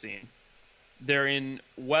thylacine, they're in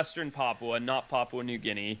Western Papua, not Papua New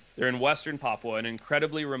Guinea. They're in Western Papua, an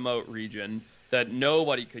incredibly remote region that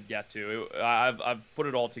nobody could get to. I've put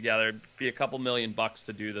it all together. It'd be a couple $1 million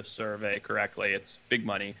to do the survey correctly. It's big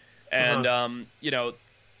money. And,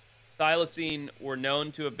 thylacine were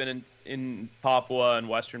known to have been in Papua and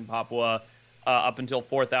Western Papua up until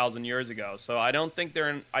 4,000 years ago. So I don't think they're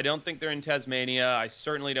in Tasmania. I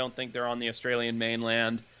certainly don't think they're on the Australian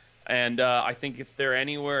mainland. And I think if they're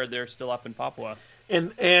anywhere, they're still up in Papua.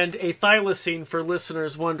 And a thylacine, for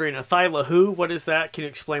listeners wondering, a thyla who? What is that? Can you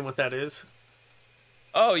explain what that is?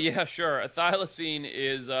 Oh, yeah, sure. A thylacine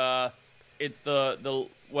is, it's the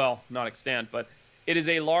well, not extant, but it is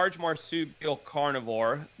a large marsupial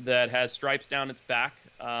carnivore that has stripes down its back.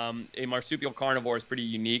 A marsupial carnivore is pretty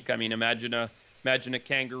unique. I mean, imagine a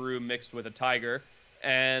kangaroo mixed with a tiger.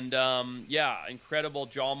 And, incredible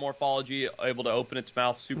jaw morphology, able to open its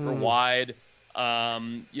mouth super wide.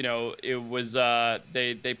 It was,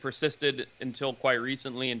 they persisted until quite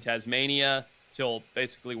recently in Tasmania, till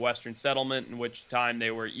basically Western settlement, in which time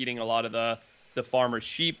they were eating a lot of the farmers'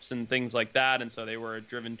 sheeps and things like that, and so they were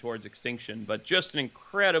driven towards extinction. But just an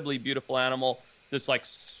incredibly beautiful animal, this like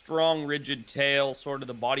strong, rigid tail, sort of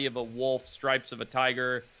the body of a wolf, stripes of a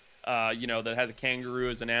tiger, that has a kangaroo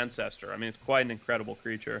as an ancestor. I mean, it's quite an incredible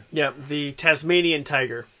creature. Yeah, the Tasmanian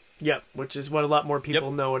tiger. Yep, which is what a lot more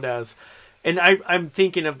people know it as. And I'm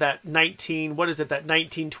thinking of that 1920s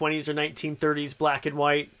or 1930s black and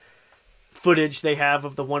white footage they have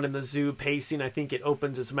of the one in the zoo pacing. I think it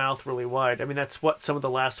opens its mouth really wide. I mean, that's what some of the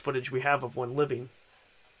last footage we have of one living.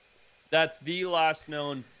 That's the last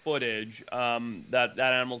known footage. That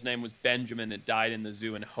animal's name was Benjamin. It died in the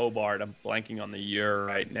zoo in Hobart. I'm blanking on the year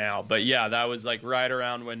right now. But yeah, that was like right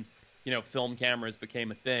around when, film cameras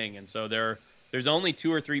became a thing. And so there's only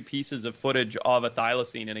 2 or 3 pieces of footage of a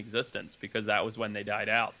thylacine in existence because that was when they died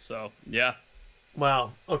out. So, yeah.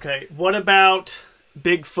 Wow. Okay. What about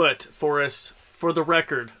Bigfoot, Forrest, for the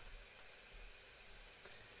record?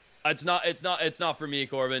 It's not for me,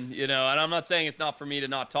 Corbin, and I'm not saying it's not for me to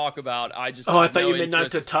not talk about. I thought you meant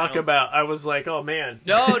not to talk about. I was like, oh man.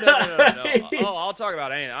 No. Oh, I'll talk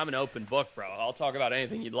about anything. I'm an open book, bro. I'll talk about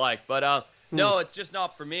anything you'd like. But no, it's just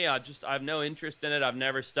not for me. I have no interest in it. I've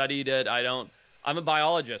never studied it. I'm a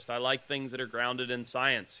biologist. I like things that are grounded in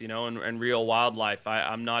science, and real wildlife.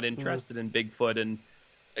 I'm not interested in Bigfoot. And,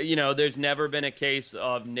 there's never been a case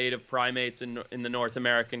of native primates in the North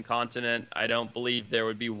American continent. I don't believe there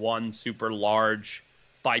would be one super large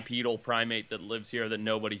bipedal primate that lives here that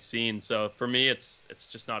nobody's seen. So for me, it's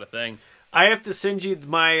just not a thing. I have to send you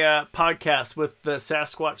my podcast with the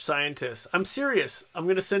Sasquatch scientist. I'm serious. I'm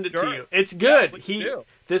going to send it to you. It's good. Yeah,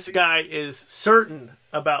 this guy is certain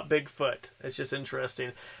about Bigfoot. It's just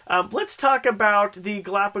interesting. Let's talk about the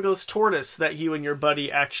Galapagos tortoise that you and your buddy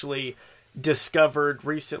actually discovered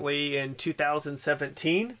recently in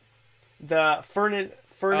 2017. The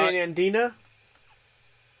Fernandina.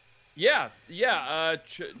 Yeah.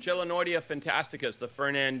 Chelonoidea fantasticus, the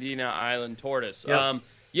Fernandina Island tortoise. Yep.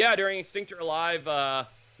 During Extinct or Alive,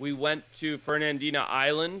 we went to Fernandina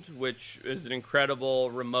Island, which is an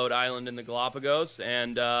incredible remote island in the Galapagos.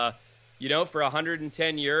 And, for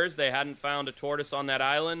 110 years, they hadn't found a tortoise on that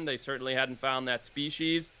island. They certainly hadn't found that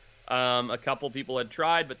species. A couple people had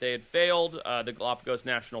tried, but they had failed. The Galapagos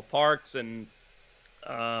National Parks and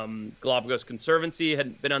Galapagos Conservancy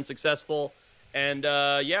had been unsuccessful. And,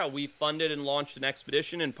 we funded and launched an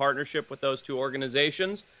expedition in partnership with those two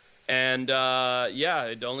organizations. And,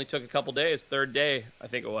 it only took a couple days. Third day,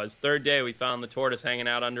 we found the tortoise hanging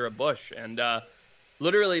out under a bush. And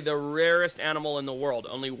literally the rarest animal in the world.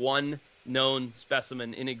 Only one known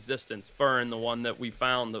specimen in existence, Fern, the one that we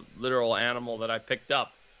found, the literal animal that I picked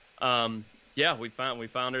up. We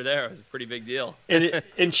found her there. It was a pretty big deal.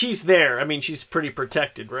 And she's there. I mean, she's pretty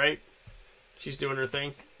protected, right? She's doing her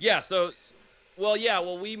thing. Yeah.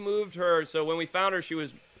 We moved her. So when we found her, she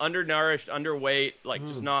was undernourished, underweight,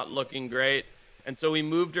 just not looking great. And so we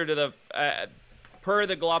moved her to per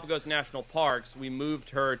the Galapagos National Parks, we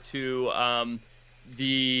moved her to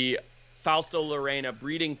the Fausto Lorena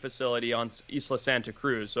breeding facility on Isla Santa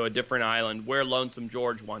Cruz, so a different island where Lonesome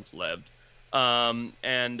George once lived. So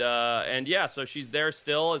she's there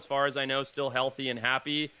still, as far as I know, still healthy and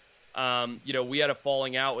happy. We had a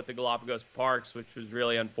falling out with the Galapagos Parks, which was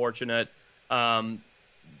really unfortunate.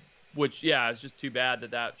 It's just too bad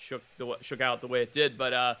that shook out the way it did.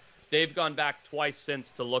 But they've gone back twice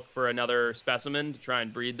since to look for another specimen to try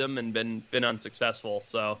and breed them and been unsuccessful.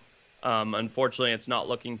 So unfortunately, it's not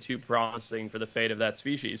looking too promising for the fate of that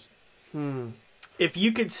species. If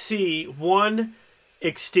you could see one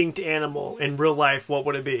extinct animal in real life, what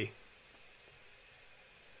would it be?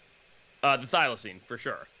 The thylacine, for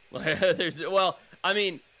sure. If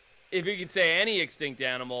you could say any extinct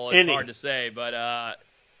animal, it's hard to say, but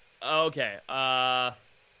okay.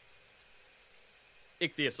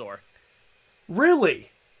 Ichthyosaur. Really?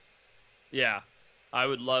 Yeah, I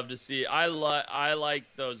would love to see. I like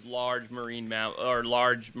those large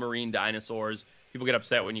large marine dinosaurs. People get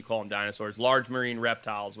upset when you call them dinosaurs. Large marine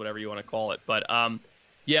reptiles, whatever you want to call it. But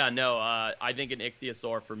yeah, no, I think an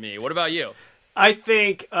ichthyosaur for me. What about you? I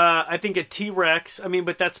think a T-Rex. I mean,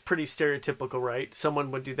 but that's pretty stereotypical, right?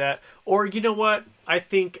 Someone would do that. Or you know what? I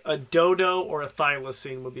think a dodo or a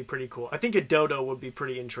thylacine would be pretty cool. I think a dodo would be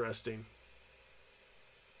pretty interesting.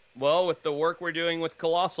 Well, with the work we're doing with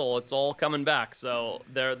Colossal, it's all coming back. So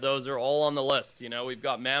those are all on the list. You know, we've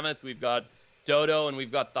got mammoth, we've got dodo, and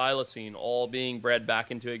we've got thylacine, all being bred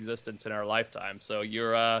back into existence in our lifetime. So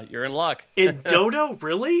you're in luck. In dodo,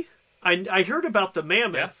 really? I heard about the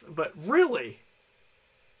mammoth, but really?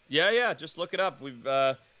 Yeah. Just look it up. We've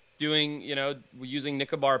we're using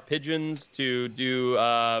Nicobar pigeons to do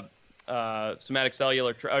not somatic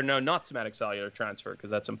cellular transfer,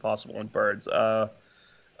 because that's impossible in birds.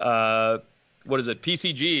 What is it?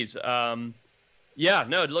 PCGs. Yeah,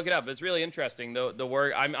 no, look it up. It's really interesting. The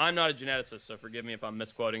work. I'm not a geneticist, so forgive me if I'm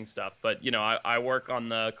misquoting stuff. But I work on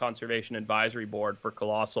the conservation advisory board for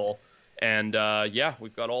Colossal, and yeah,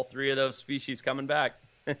 we've got all three of those species coming back.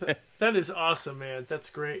 That is awesome, man.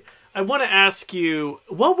 That's great. I want to ask you,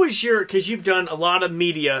 what was because you've done a lot of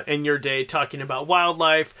media in your day talking about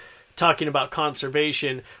wildlife, talking about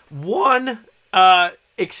conservation. One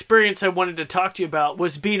experience I wanted to talk to you about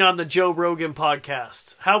was being on the Joe Rogan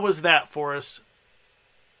podcast. How was that, Forrest?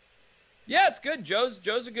 Yeah, it's good.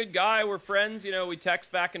 Joe's a good guy. We're friends. We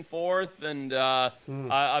text back and forth, and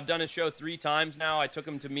I've done his show 3 times now. I took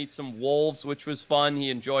him to meet some wolves, which was fun.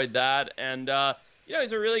 He enjoyed that, and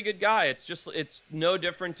he's a really good guy. It's no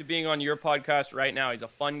different to being on your podcast right now. He's a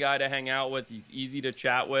fun guy to hang out with. He's easy to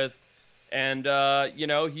chat with, and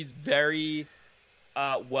he's very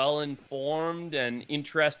well informed and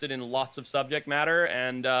interested in lots of subject matter,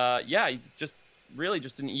 and he's just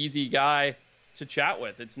an easy guy to chat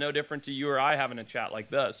with. It's no different to you or I having a chat like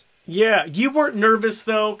this. Yeah, you weren't nervous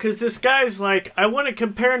though, because this guy's like, I want to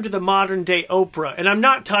compare him to the modern day Oprah, and I'm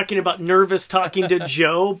not talking about nervous talking to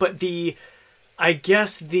Joe, but I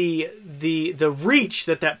guess the reach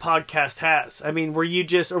that podcast has. I mean,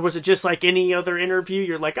 was it just like any other interview?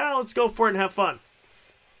 You're like, let's go for it and have fun.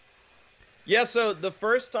 Yeah, so the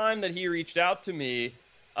first time that he reached out to me,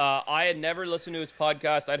 I had never listened to his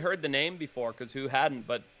podcast. I'd heard the name before, because who hadn't?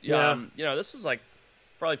 But, this was like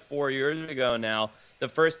probably 4 years ago now. The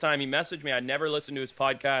first time he messaged me, I'd never listened to his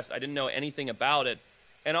podcast. I didn't know anything about it.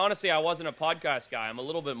 And honestly, I wasn't a podcast guy. I'm a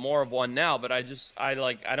little bit more of one now, but I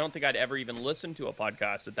don't think I'd ever even listened to a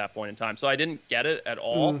podcast at that point in time. So I didn't get it at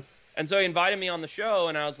all. And so he invited me on the show,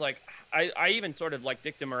 and I was like, I even sort of like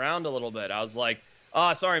dicked him around a little bit. I was like,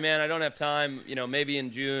 sorry, man, I don't have time, maybe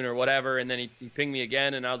in June or whatever. And then he pinged me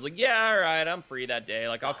again, and I was like, yeah, all right, I'm free that day.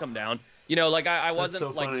 Like, I'll come down. I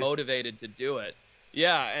wasn't like motivated to do it.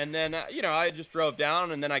 Yeah, and then, I just drove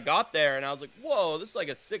down, and then I got there, and I was like, whoa, this is like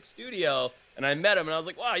a sick studio. And I met him, and I was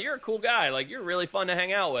like, wow, you're a cool guy. Like, you're really fun to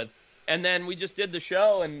hang out with. And then we just did the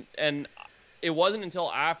show, and it wasn't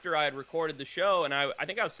until after I had recorded the show, and I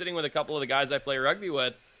think I was sitting with a couple of the guys I play rugby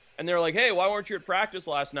with, and they were like, hey, why weren't you at practice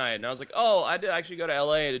last night? And I was like, oh, I did actually go to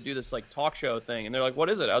L.A. to do this, like, talk show thing. And they're like, what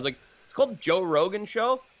is it? I was like, it's called Joe Rogan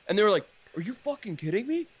Show. And they were like, are you fucking kidding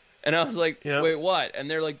me? And I was like, wait, what?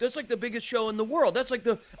 And they're like, that's like the biggest show in the world. That's like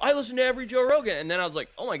I listen to every Joe Rogan. And then I was like,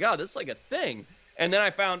 oh my God, this is like a thing. And then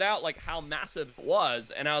I found out like how massive it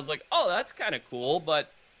was. And I was like, oh, that's kind of cool.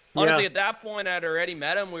 But honestly, at that point, I'd already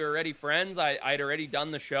met him. We were already friends. I'd already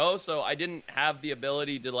done the show. So I didn't have the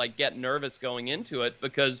ability to like get nervous going into it,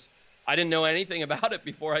 because I didn't know anything about it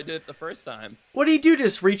before I did it the first time. What did he do?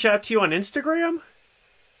 Just reach out to you on Instagram?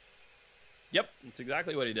 Yep, that's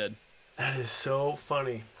exactly what he did. That is so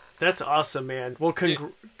funny. That's awesome, man. Well,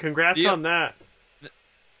 congrats on that.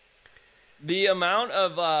 The amount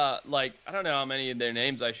of, I don't know how many of their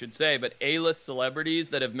names I should say, but A-list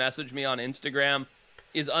celebrities that have messaged me on Instagram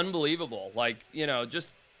is unbelievable. Like,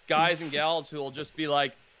 just guys and gals who will just be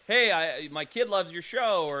like, hey, my kid loves your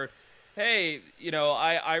show, or hey,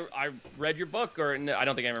 I read your book, or no, I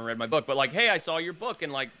don't think I ever read my book, but like, hey, I saw your book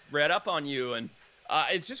and like read up on you. And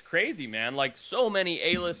it's just crazy, man. Like, so many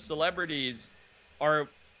A-list celebrities are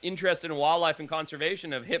interested in wildlife and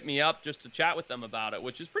conservation, have hit me up just to chat with them about it,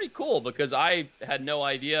 which is pretty cool, because I had no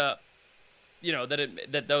idea,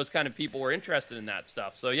 that those kind of people were interested in that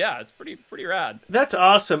stuff. So yeah, it's pretty rad. That's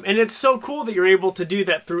awesome. And it's so cool that you're able to do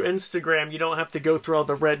that through Instagram. You don't have to go through all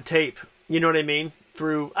the red tape. You know what I mean?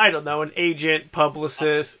 Through, I don't know, an agent,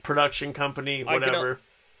 publicist, production company, whatever.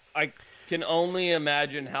 I can only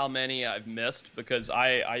imagine how many I've missed, because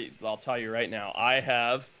I'll tell you right now, I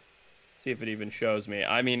have see if it even shows me.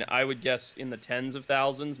 I mean, I would guess in the tens of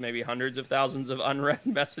thousands, maybe hundreds of thousands of unread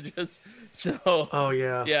messages. So, oh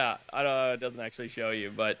yeah, yeah, I don't, it doesn't actually show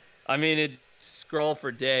you, but I mean, it scroll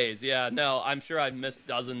for days. Yeah, no, I'm sure I've missed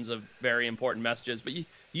dozens of very important messages, but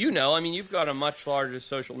you know, I mean, you've got a much larger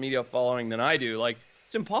social media following than I do. Like,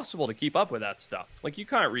 it's impossible to keep up with that stuff. Like, you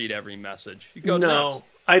can't read every message. You go nuts.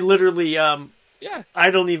 I literally, yeah. I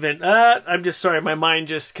don't even, I'm just sorry, my mind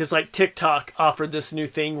just, because like TikTok offered this new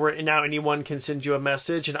thing where now anyone can send you a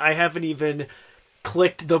message, and I haven't even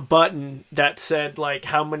clicked the button that said like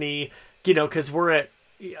how many, you know, because we're at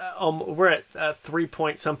 3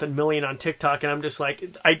 point something million on TikTok, and I'm just like,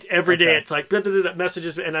 every day it's like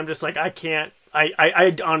messages, and I'm just like, I can't,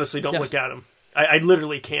 I honestly don't look at them. I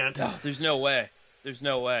literally can't. No, there's no way. There's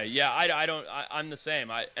no way. Yeah, I'm the same.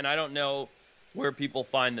 I don't know where people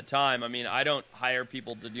find the time. I mean, I don't hire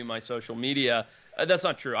people to do my social media. That's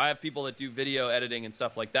not true. I have people that do video editing and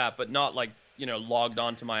stuff like that, but not like, you know, logged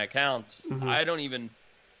onto my accounts. Mm-hmm. I don't even,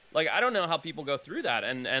 like, I don't know how people go through that.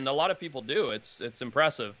 And a lot of people do. It's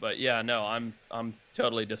impressive, but yeah, no, I'm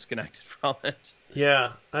totally disconnected from it.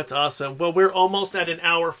 Yeah, that's awesome. Well, we're almost at an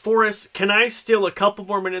hour. Forrest, can I steal a couple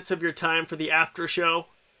more minutes of your time for the after show?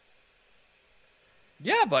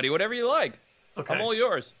 Yeah, buddy, whatever you like. Okay. I'm all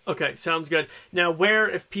yours. Okay, sounds good. Now, where,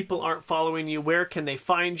 if people aren't following you, where can they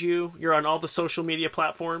find you? You're on all the social media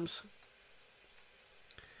platforms?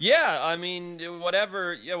 Yeah, I mean,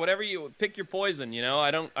 whatever you pick your poison, you know.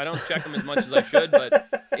 I don't check them as much as I should, but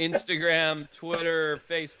Instagram, Twitter,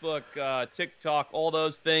 Facebook, TikTok, all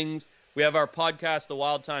those things. We have our podcast, the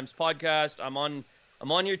Wild Times Podcast. I'm on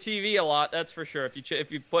your TV a lot, that's for sure.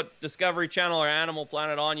 If you put Discovery Channel or Animal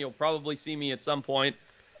Planet on, you'll probably see me at some point.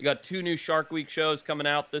 We got 2 new Shark Week shows coming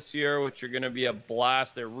out this year, which are going to be a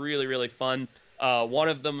blast. They're really, really fun. One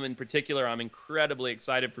of them in particular, I'm incredibly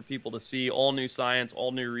excited for people to see. All new science,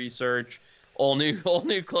 all new research, all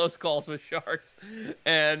new close calls with sharks,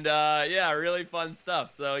 and yeah, really fun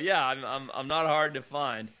stuff. So yeah, I'm not hard to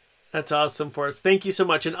find. That's awesome, Forrest. Thank you so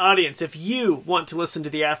much. And audience, if you want to listen to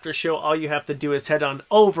the after show, all you have to do is head on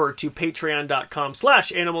over to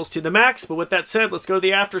patreon.com/animals to the max. But with that said, let's go to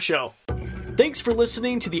the after show. Thanks for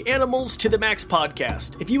listening to the Animals to the Max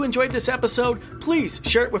podcast. If you enjoyed this episode, please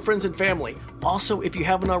share it with friends and family. Also, if you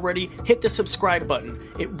haven't already, hit the subscribe button.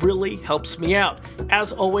 It really helps me out.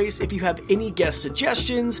 As always, if you have any guest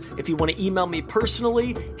suggestions, if you want to email me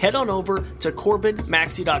personally, head on over to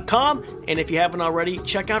CorbinMaxey.com. And if you haven't already,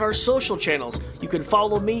 check out our social channels. You can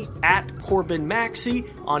follow me at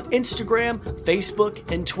CorbinMaxey on Instagram,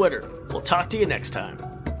 Facebook, and Twitter. We'll talk to you next time.